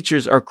these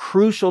features are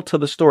crucial to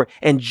the story,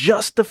 and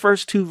just the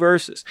first 2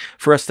 verses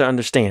for us to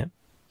understand.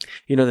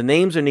 The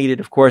names are needed,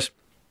 of course,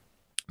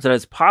 so that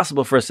it's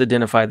possible for us to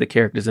identify the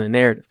characters in the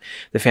narrative.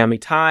 The family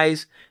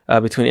ties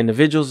between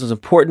individuals is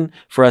important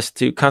for us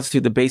to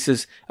constitute the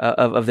basis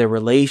of their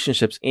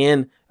relationships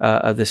in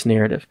this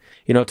narrative.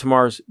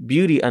 Tamar's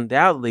beauty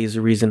undoubtedly is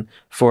a reason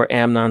for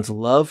Amnon's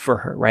love for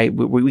her, right?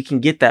 We can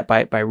get that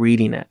by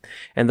reading it,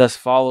 and thus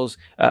follows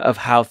of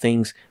how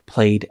things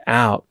played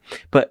out.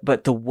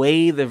 But the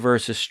way the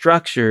verse is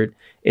structured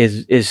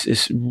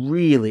is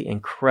really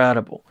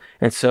incredible.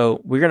 And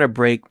so we're going to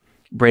break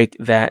break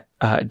that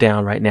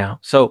down right now.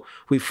 So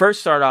we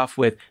first start off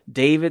with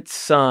David's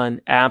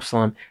son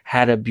Absalom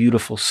had a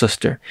beautiful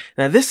sister.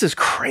 Now this is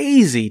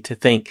crazy to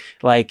think,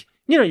 like,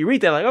 you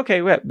read that like, okay,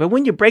 but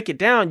when you break it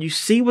down, you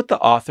see what the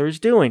author is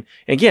doing.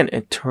 Again,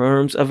 in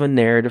terms of a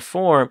narrative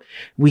form,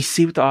 we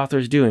see what the author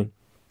is doing.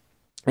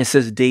 It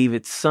says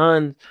David's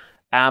son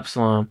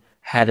Absalom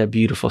had a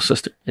beautiful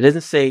sister. It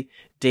doesn't say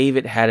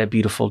David had a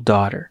beautiful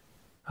daughter.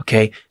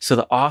 Okay, so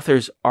the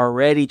author's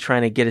already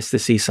trying to get us to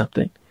see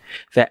something,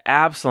 that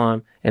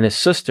Absalom and his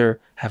sister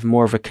have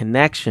more of a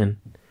connection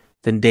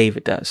than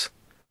David does,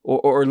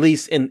 or at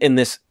least in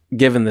this,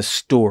 given the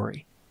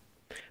story,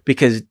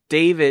 because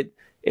David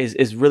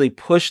is really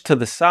pushed to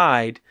the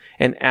side,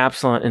 and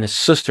Absalom and his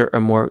sister are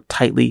more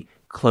tightly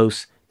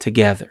close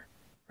together,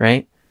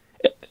 right?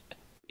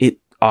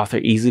 Author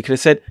easily could have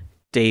said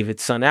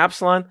David's son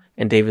Absalom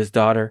and David's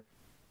daughter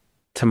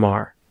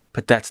Tamar,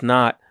 but that's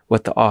not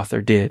what the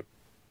author did.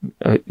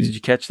 Did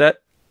you catch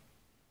that?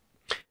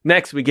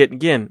 Next, we get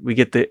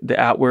the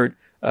outward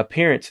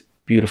appearance,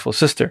 beautiful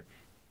sister.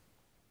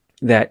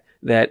 That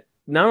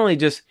not only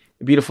just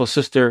a beautiful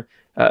sister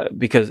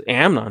because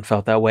Amnon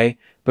felt that way,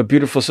 but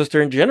beautiful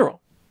sister in general.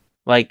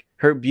 Like,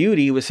 her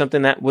beauty was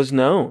something that was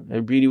known.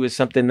 Her beauty was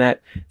something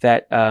that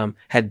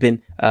had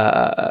been,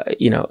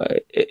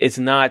 it's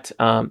not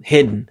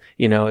hidden.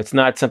 It's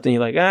not something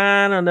you're like,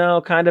 I don't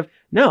know, kind of.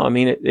 No, I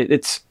mean,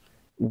 it's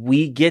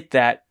we get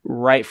that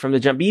right from the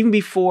jump. Even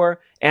before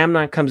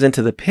Amnon comes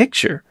into the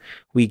picture,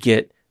 we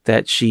get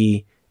that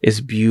she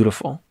is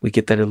beautiful. We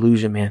get that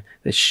illusion, man,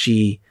 that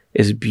she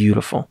is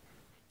beautiful.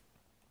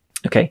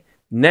 Okay,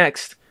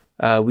 next,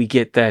 we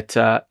get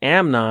that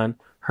Amnon,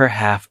 her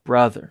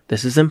half-brother.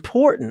 This is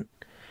important.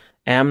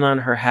 Amnon,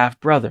 her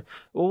half-brother.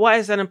 Well, why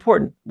is that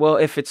important? Well,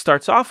 if it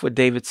starts off with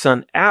David's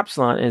son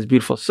Absalom and his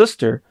beautiful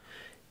sister,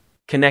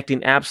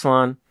 connecting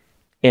Absalom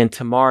and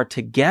Tamar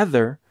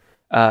together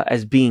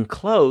as being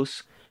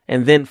close,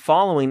 and then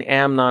following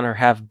Amnon, her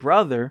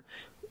half-brother,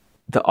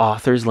 the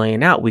author's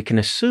laying out, we can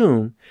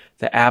assume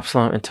that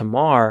Absalom and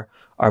Tamar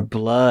are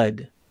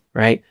blood,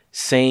 right?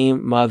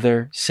 Same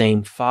mother,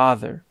 same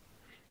father.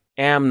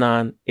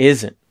 Amnon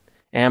isn't.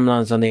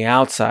 Amnon's on the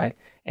outside.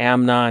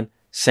 Amnon,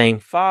 same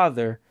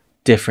father,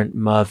 different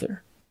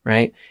mother,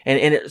 right? And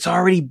it's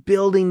already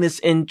building this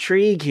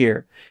intrigue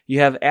here. You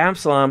have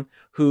Absalom,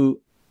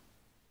 who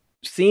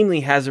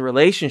seemingly has a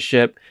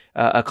relationship,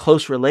 a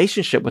close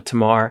relationship with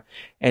Tamar,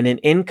 and then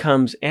in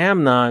comes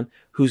Amnon,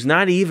 who's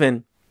not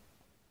even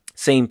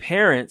same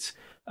parents,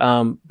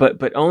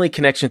 but only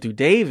connection through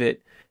David.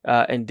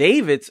 And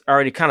David's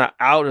already kind of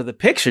out of the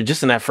picture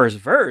just in that first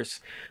verse.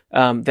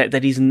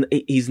 That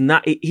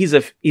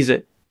he's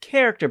a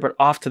character, but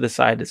off to the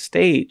side of the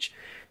stage,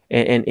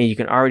 and you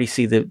can already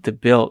see the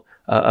build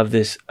of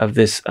this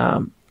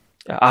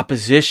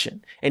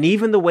opposition, and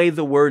even the way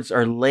the words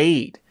are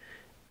laid.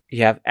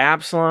 You have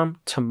Absalom,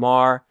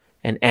 Tamar,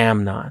 and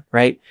Amnon,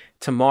 right?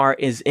 Tamar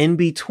is in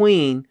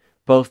between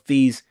both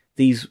these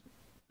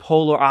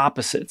polar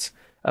opposites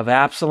of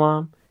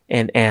Absalom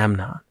and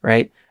Amnon,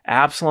 right?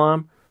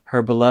 Absalom,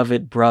 her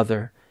beloved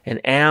brother, and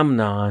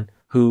Amnon,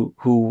 who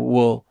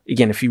will,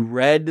 again, if you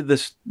read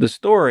the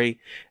story,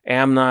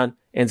 Amnon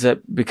ends up,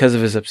 because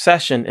of his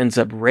obsession, ends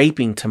up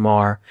raping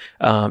Tamar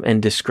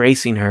and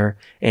disgracing her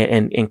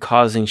and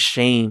causing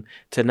shame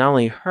to not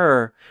only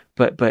her,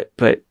 but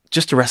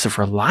just the rest of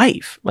her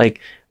life. Like,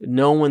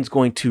 no one's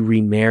going to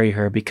remarry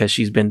her because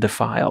she's been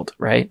defiled,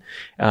 right?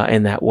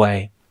 In that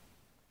way.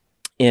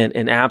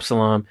 And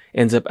Absalom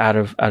ends up out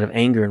of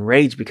anger and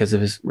rage because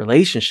of his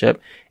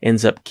relationship,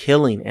 ends up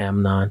killing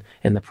Amnon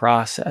in the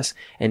process.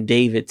 And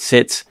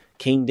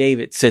King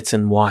David sits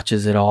and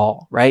watches it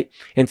all, right?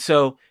 And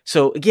so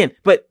again,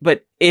 but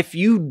if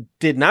you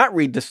did not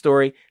read the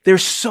story,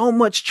 there's so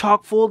much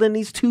chock full in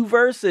these two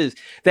verses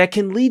that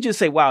can lead you to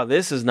say, wow,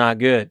 this is not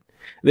good.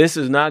 This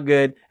is not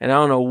good, and I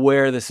don't know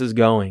where this is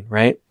going,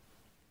 right?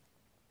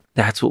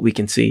 That's what we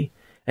can see.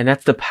 And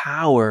that's the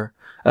power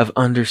of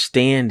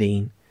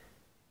understanding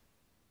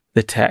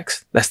the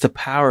text. That's the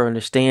power of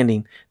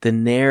understanding the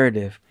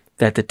narrative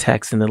that the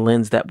text and the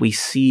lens that we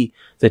see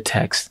the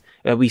text,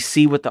 that we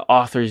see what the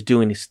author is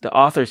doing. The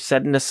author is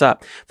setting us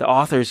up. The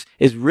author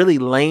is really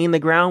laying the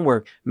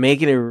groundwork,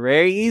 making it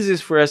very easy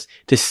for us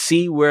to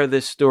see where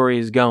this story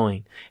is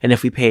going. And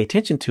if we pay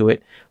attention to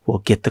it, we'll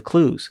get the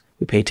clues.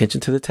 We pay attention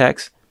to the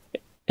text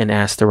and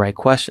ask the right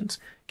questions.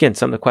 Again,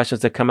 some of the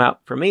questions that come out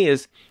for me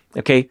is,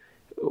 okay,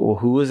 well,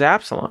 who is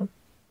Absalom?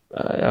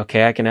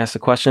 Okay, I can ask the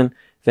question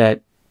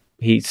that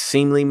he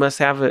seemingly must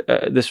have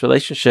this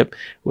relationship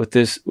with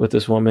this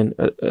woman,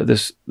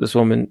 this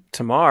woman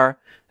Tamar,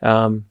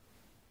 and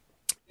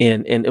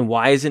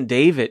why isn't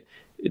David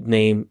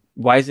named?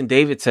 Why isn't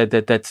David said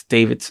that that's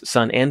David's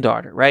son and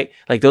daughter? Right?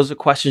 Like, those are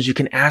questions you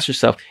can ask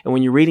yourself. And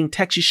when you're reading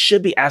text, you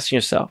should be asking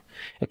yourself,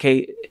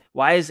 okay,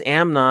 why is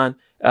Amnon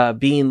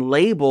being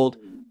labeled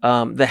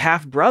the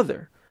half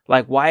brother?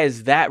 Like, why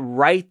is that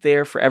right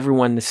there for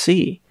everyone to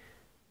see?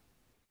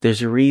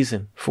 There's a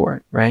reason for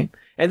it, right?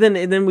 And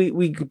then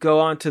we go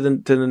on to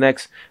the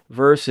next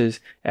verses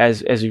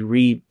as we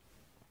read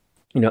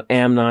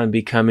Amnon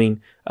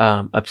becoming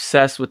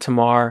obsessed with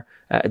Tamar,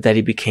 that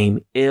he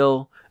became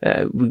ill.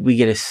 We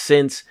get a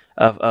sense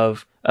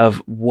of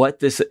what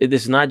this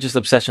is not just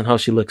obsession. How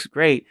she looks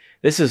great.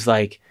 This is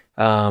like,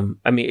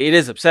 it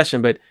is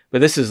obsession, but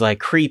this is like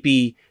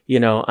creepy.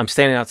 I'm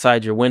standing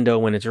outside your window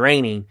when it's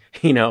raining.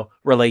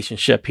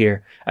 Relationship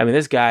here.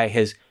 This guy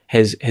has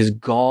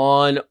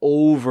gone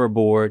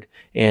overboard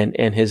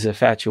and his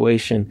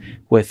infatuation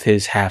with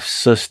his half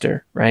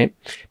sister, right?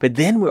 But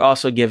then we're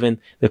also given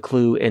the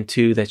clue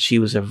into that she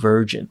was a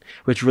virgin,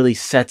 which really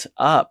sets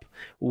up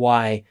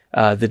why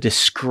the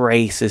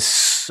disgrace is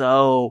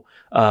so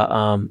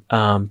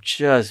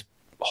just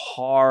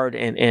hard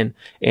and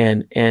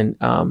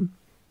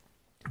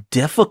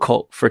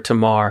difficult for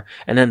Tamar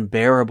and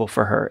unbearable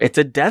for her. It's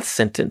a death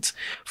sentence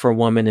for a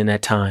woman in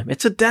that time.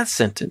 It's a death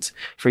sentence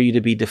for you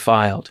to be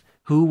defiled.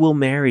 Who will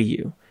marry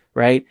you,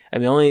 right?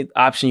 The only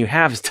option you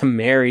have is to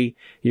marry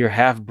your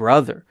half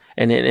brother.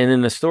 And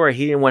in the story,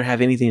 he didn't want to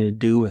have anything to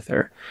do with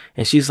her.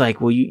 And she's like,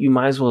 well, you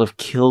might as well have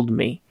killed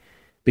me,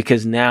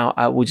 because now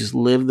I will just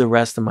live the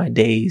rest of my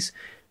days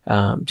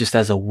just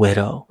as a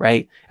widow,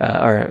 right?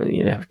 Or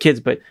kids,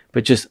 but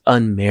just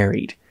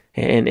unmarried.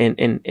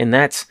 And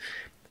that's,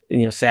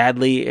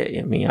 sadly,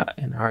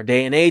 in our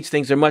day and age,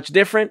 things are much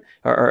different,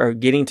 or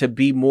getting to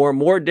be more and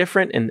more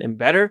different and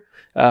better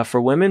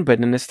for women. But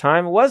in this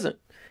time, it wasn't.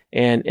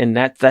 And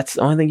that's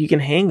the only thing you can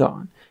hang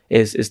on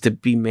is to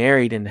be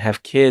married and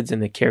have kids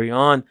and to carry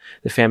on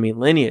the family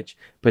lineage.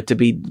 But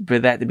for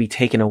that to be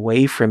taken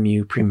away from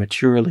you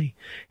prematurely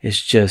is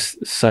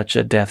just such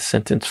a death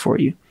sentence for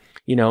you,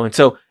 And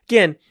so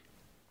again,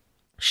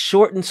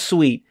 short and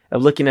sweet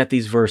of looking at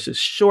these verses,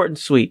 short and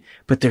sweet,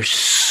 but there's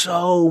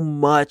so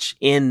much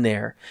in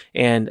there.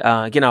 And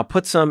again, I'll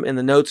put some in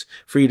the notes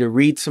for you to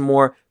read some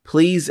more.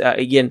 Please,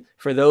 again,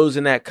 for those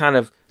in that kind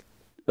of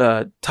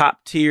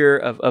top tier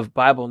of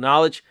Bible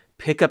knowledge,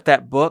 pick up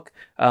that book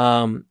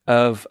that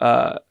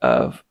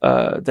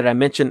I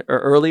mentioned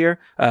earlier,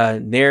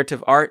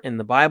 Narrative Art in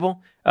the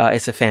Bible.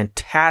 It's a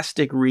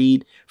fantastic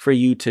read for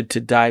you to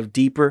dive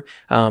deeper.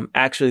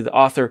 Actually, the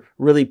author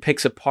really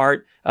picks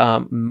apart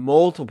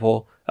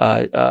multiple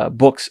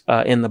books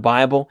in the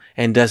Bible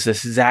and does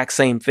this exact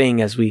same thing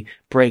as we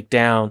break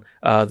down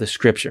the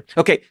scripture.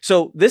 Okay,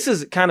 so this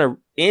is kind of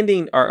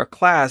ending our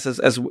class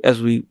as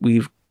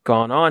we've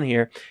gone on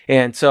here,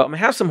 and so I'm gonna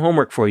have some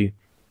homework for you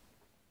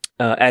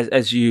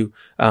as you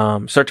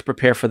start to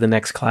prepare for the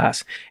next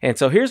class. And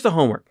so here's the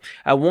homework.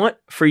 I want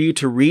for you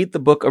to read the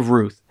book of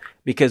Ruth,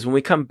 because when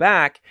we come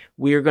back,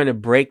 we are going to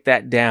break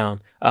that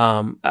down.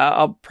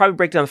 I'll probably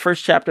break down the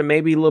first chapter,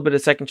 maybe a little bit of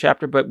the second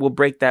chapter, but we'll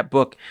break that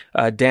book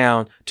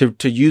down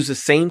to use the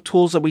same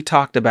tools that we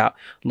talked about,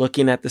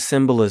 looking at the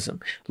symbolism,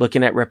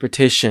 looking at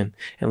repetition,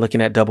 and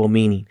looking at double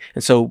meaning.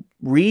 And so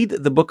read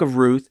the book of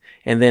Ruth,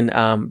 and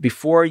then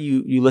before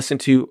you listen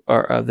to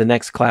the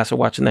next class or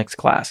watch the next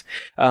class,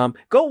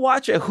 go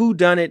watch a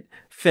whodunit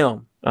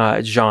film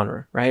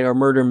genre, right, or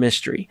murder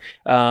mystery.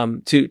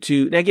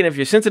 To again, if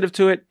you're sensitive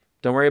to it,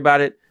 don't worry about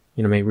it.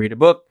 Maybe read a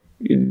book,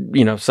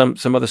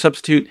 some other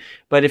substitute.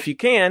 But if you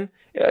can,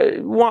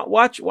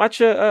 watch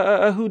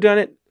a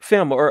whodunit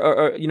film,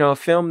 or a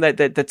film that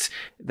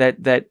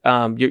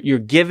you're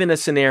given a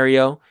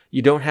scenario.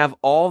 You don't have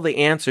all the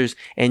answers,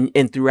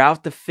 and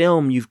throughout the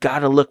film, you've got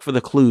to look for the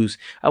clues.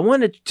 I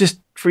want to just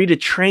for you to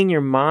train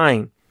your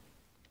mind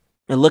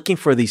and looking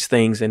for these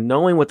things and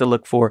knowing what to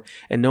look for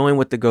and knowing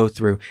what to go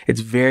through.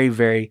 It's very,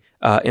 very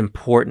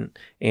important.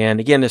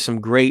 And again, there's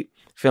some great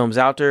films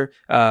out there.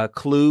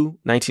 Clue,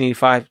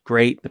 1985,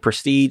 great. The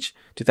Prestige,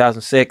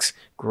 2006,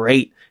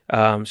 great.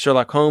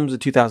 Sherlock Holmes of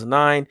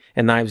 2009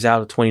 and Knives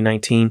Out of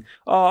 2019,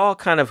 all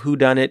kind of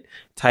whodunit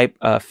type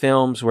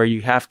films where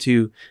you have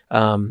to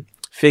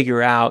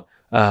figure out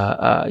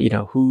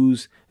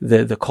who's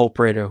the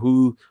culprit or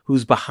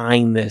who's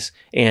behind this.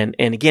 And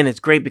again,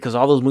 it's great because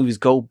all those movies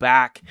go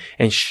back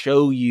and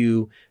show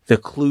you the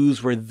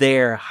clues were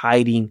there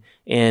hiding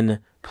in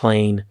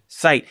plain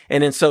sight.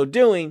 And in so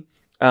doing,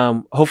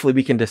 hopefully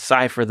we can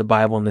decipher the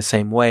Bible in the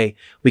same way.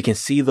 We can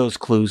see those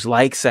clues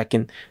like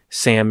 2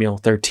 Samuel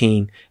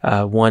 13,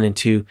 1 and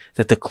 2,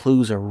 that the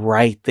clues are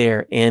right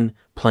there in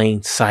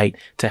plain sight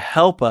to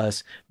help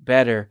us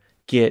better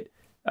get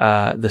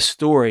the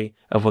story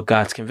of what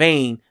God's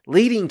conveying,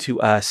 leading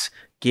to us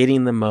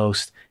getting the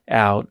most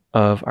out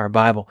of our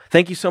Bible.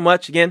 Thank you so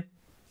much again.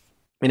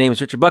 My name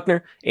is Richard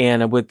Buckner,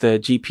 and I'm with the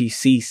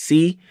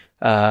GPCC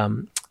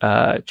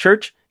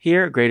church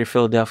here, Greater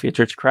Philadelphia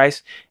Church of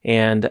Christ.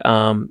 And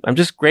I'm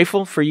just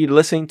grateful for you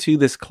listening to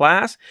this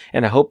class,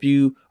 and I hope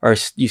you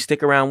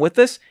stick around with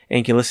us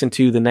and can listen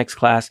to the next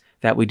class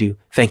that we do.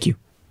 Thank you.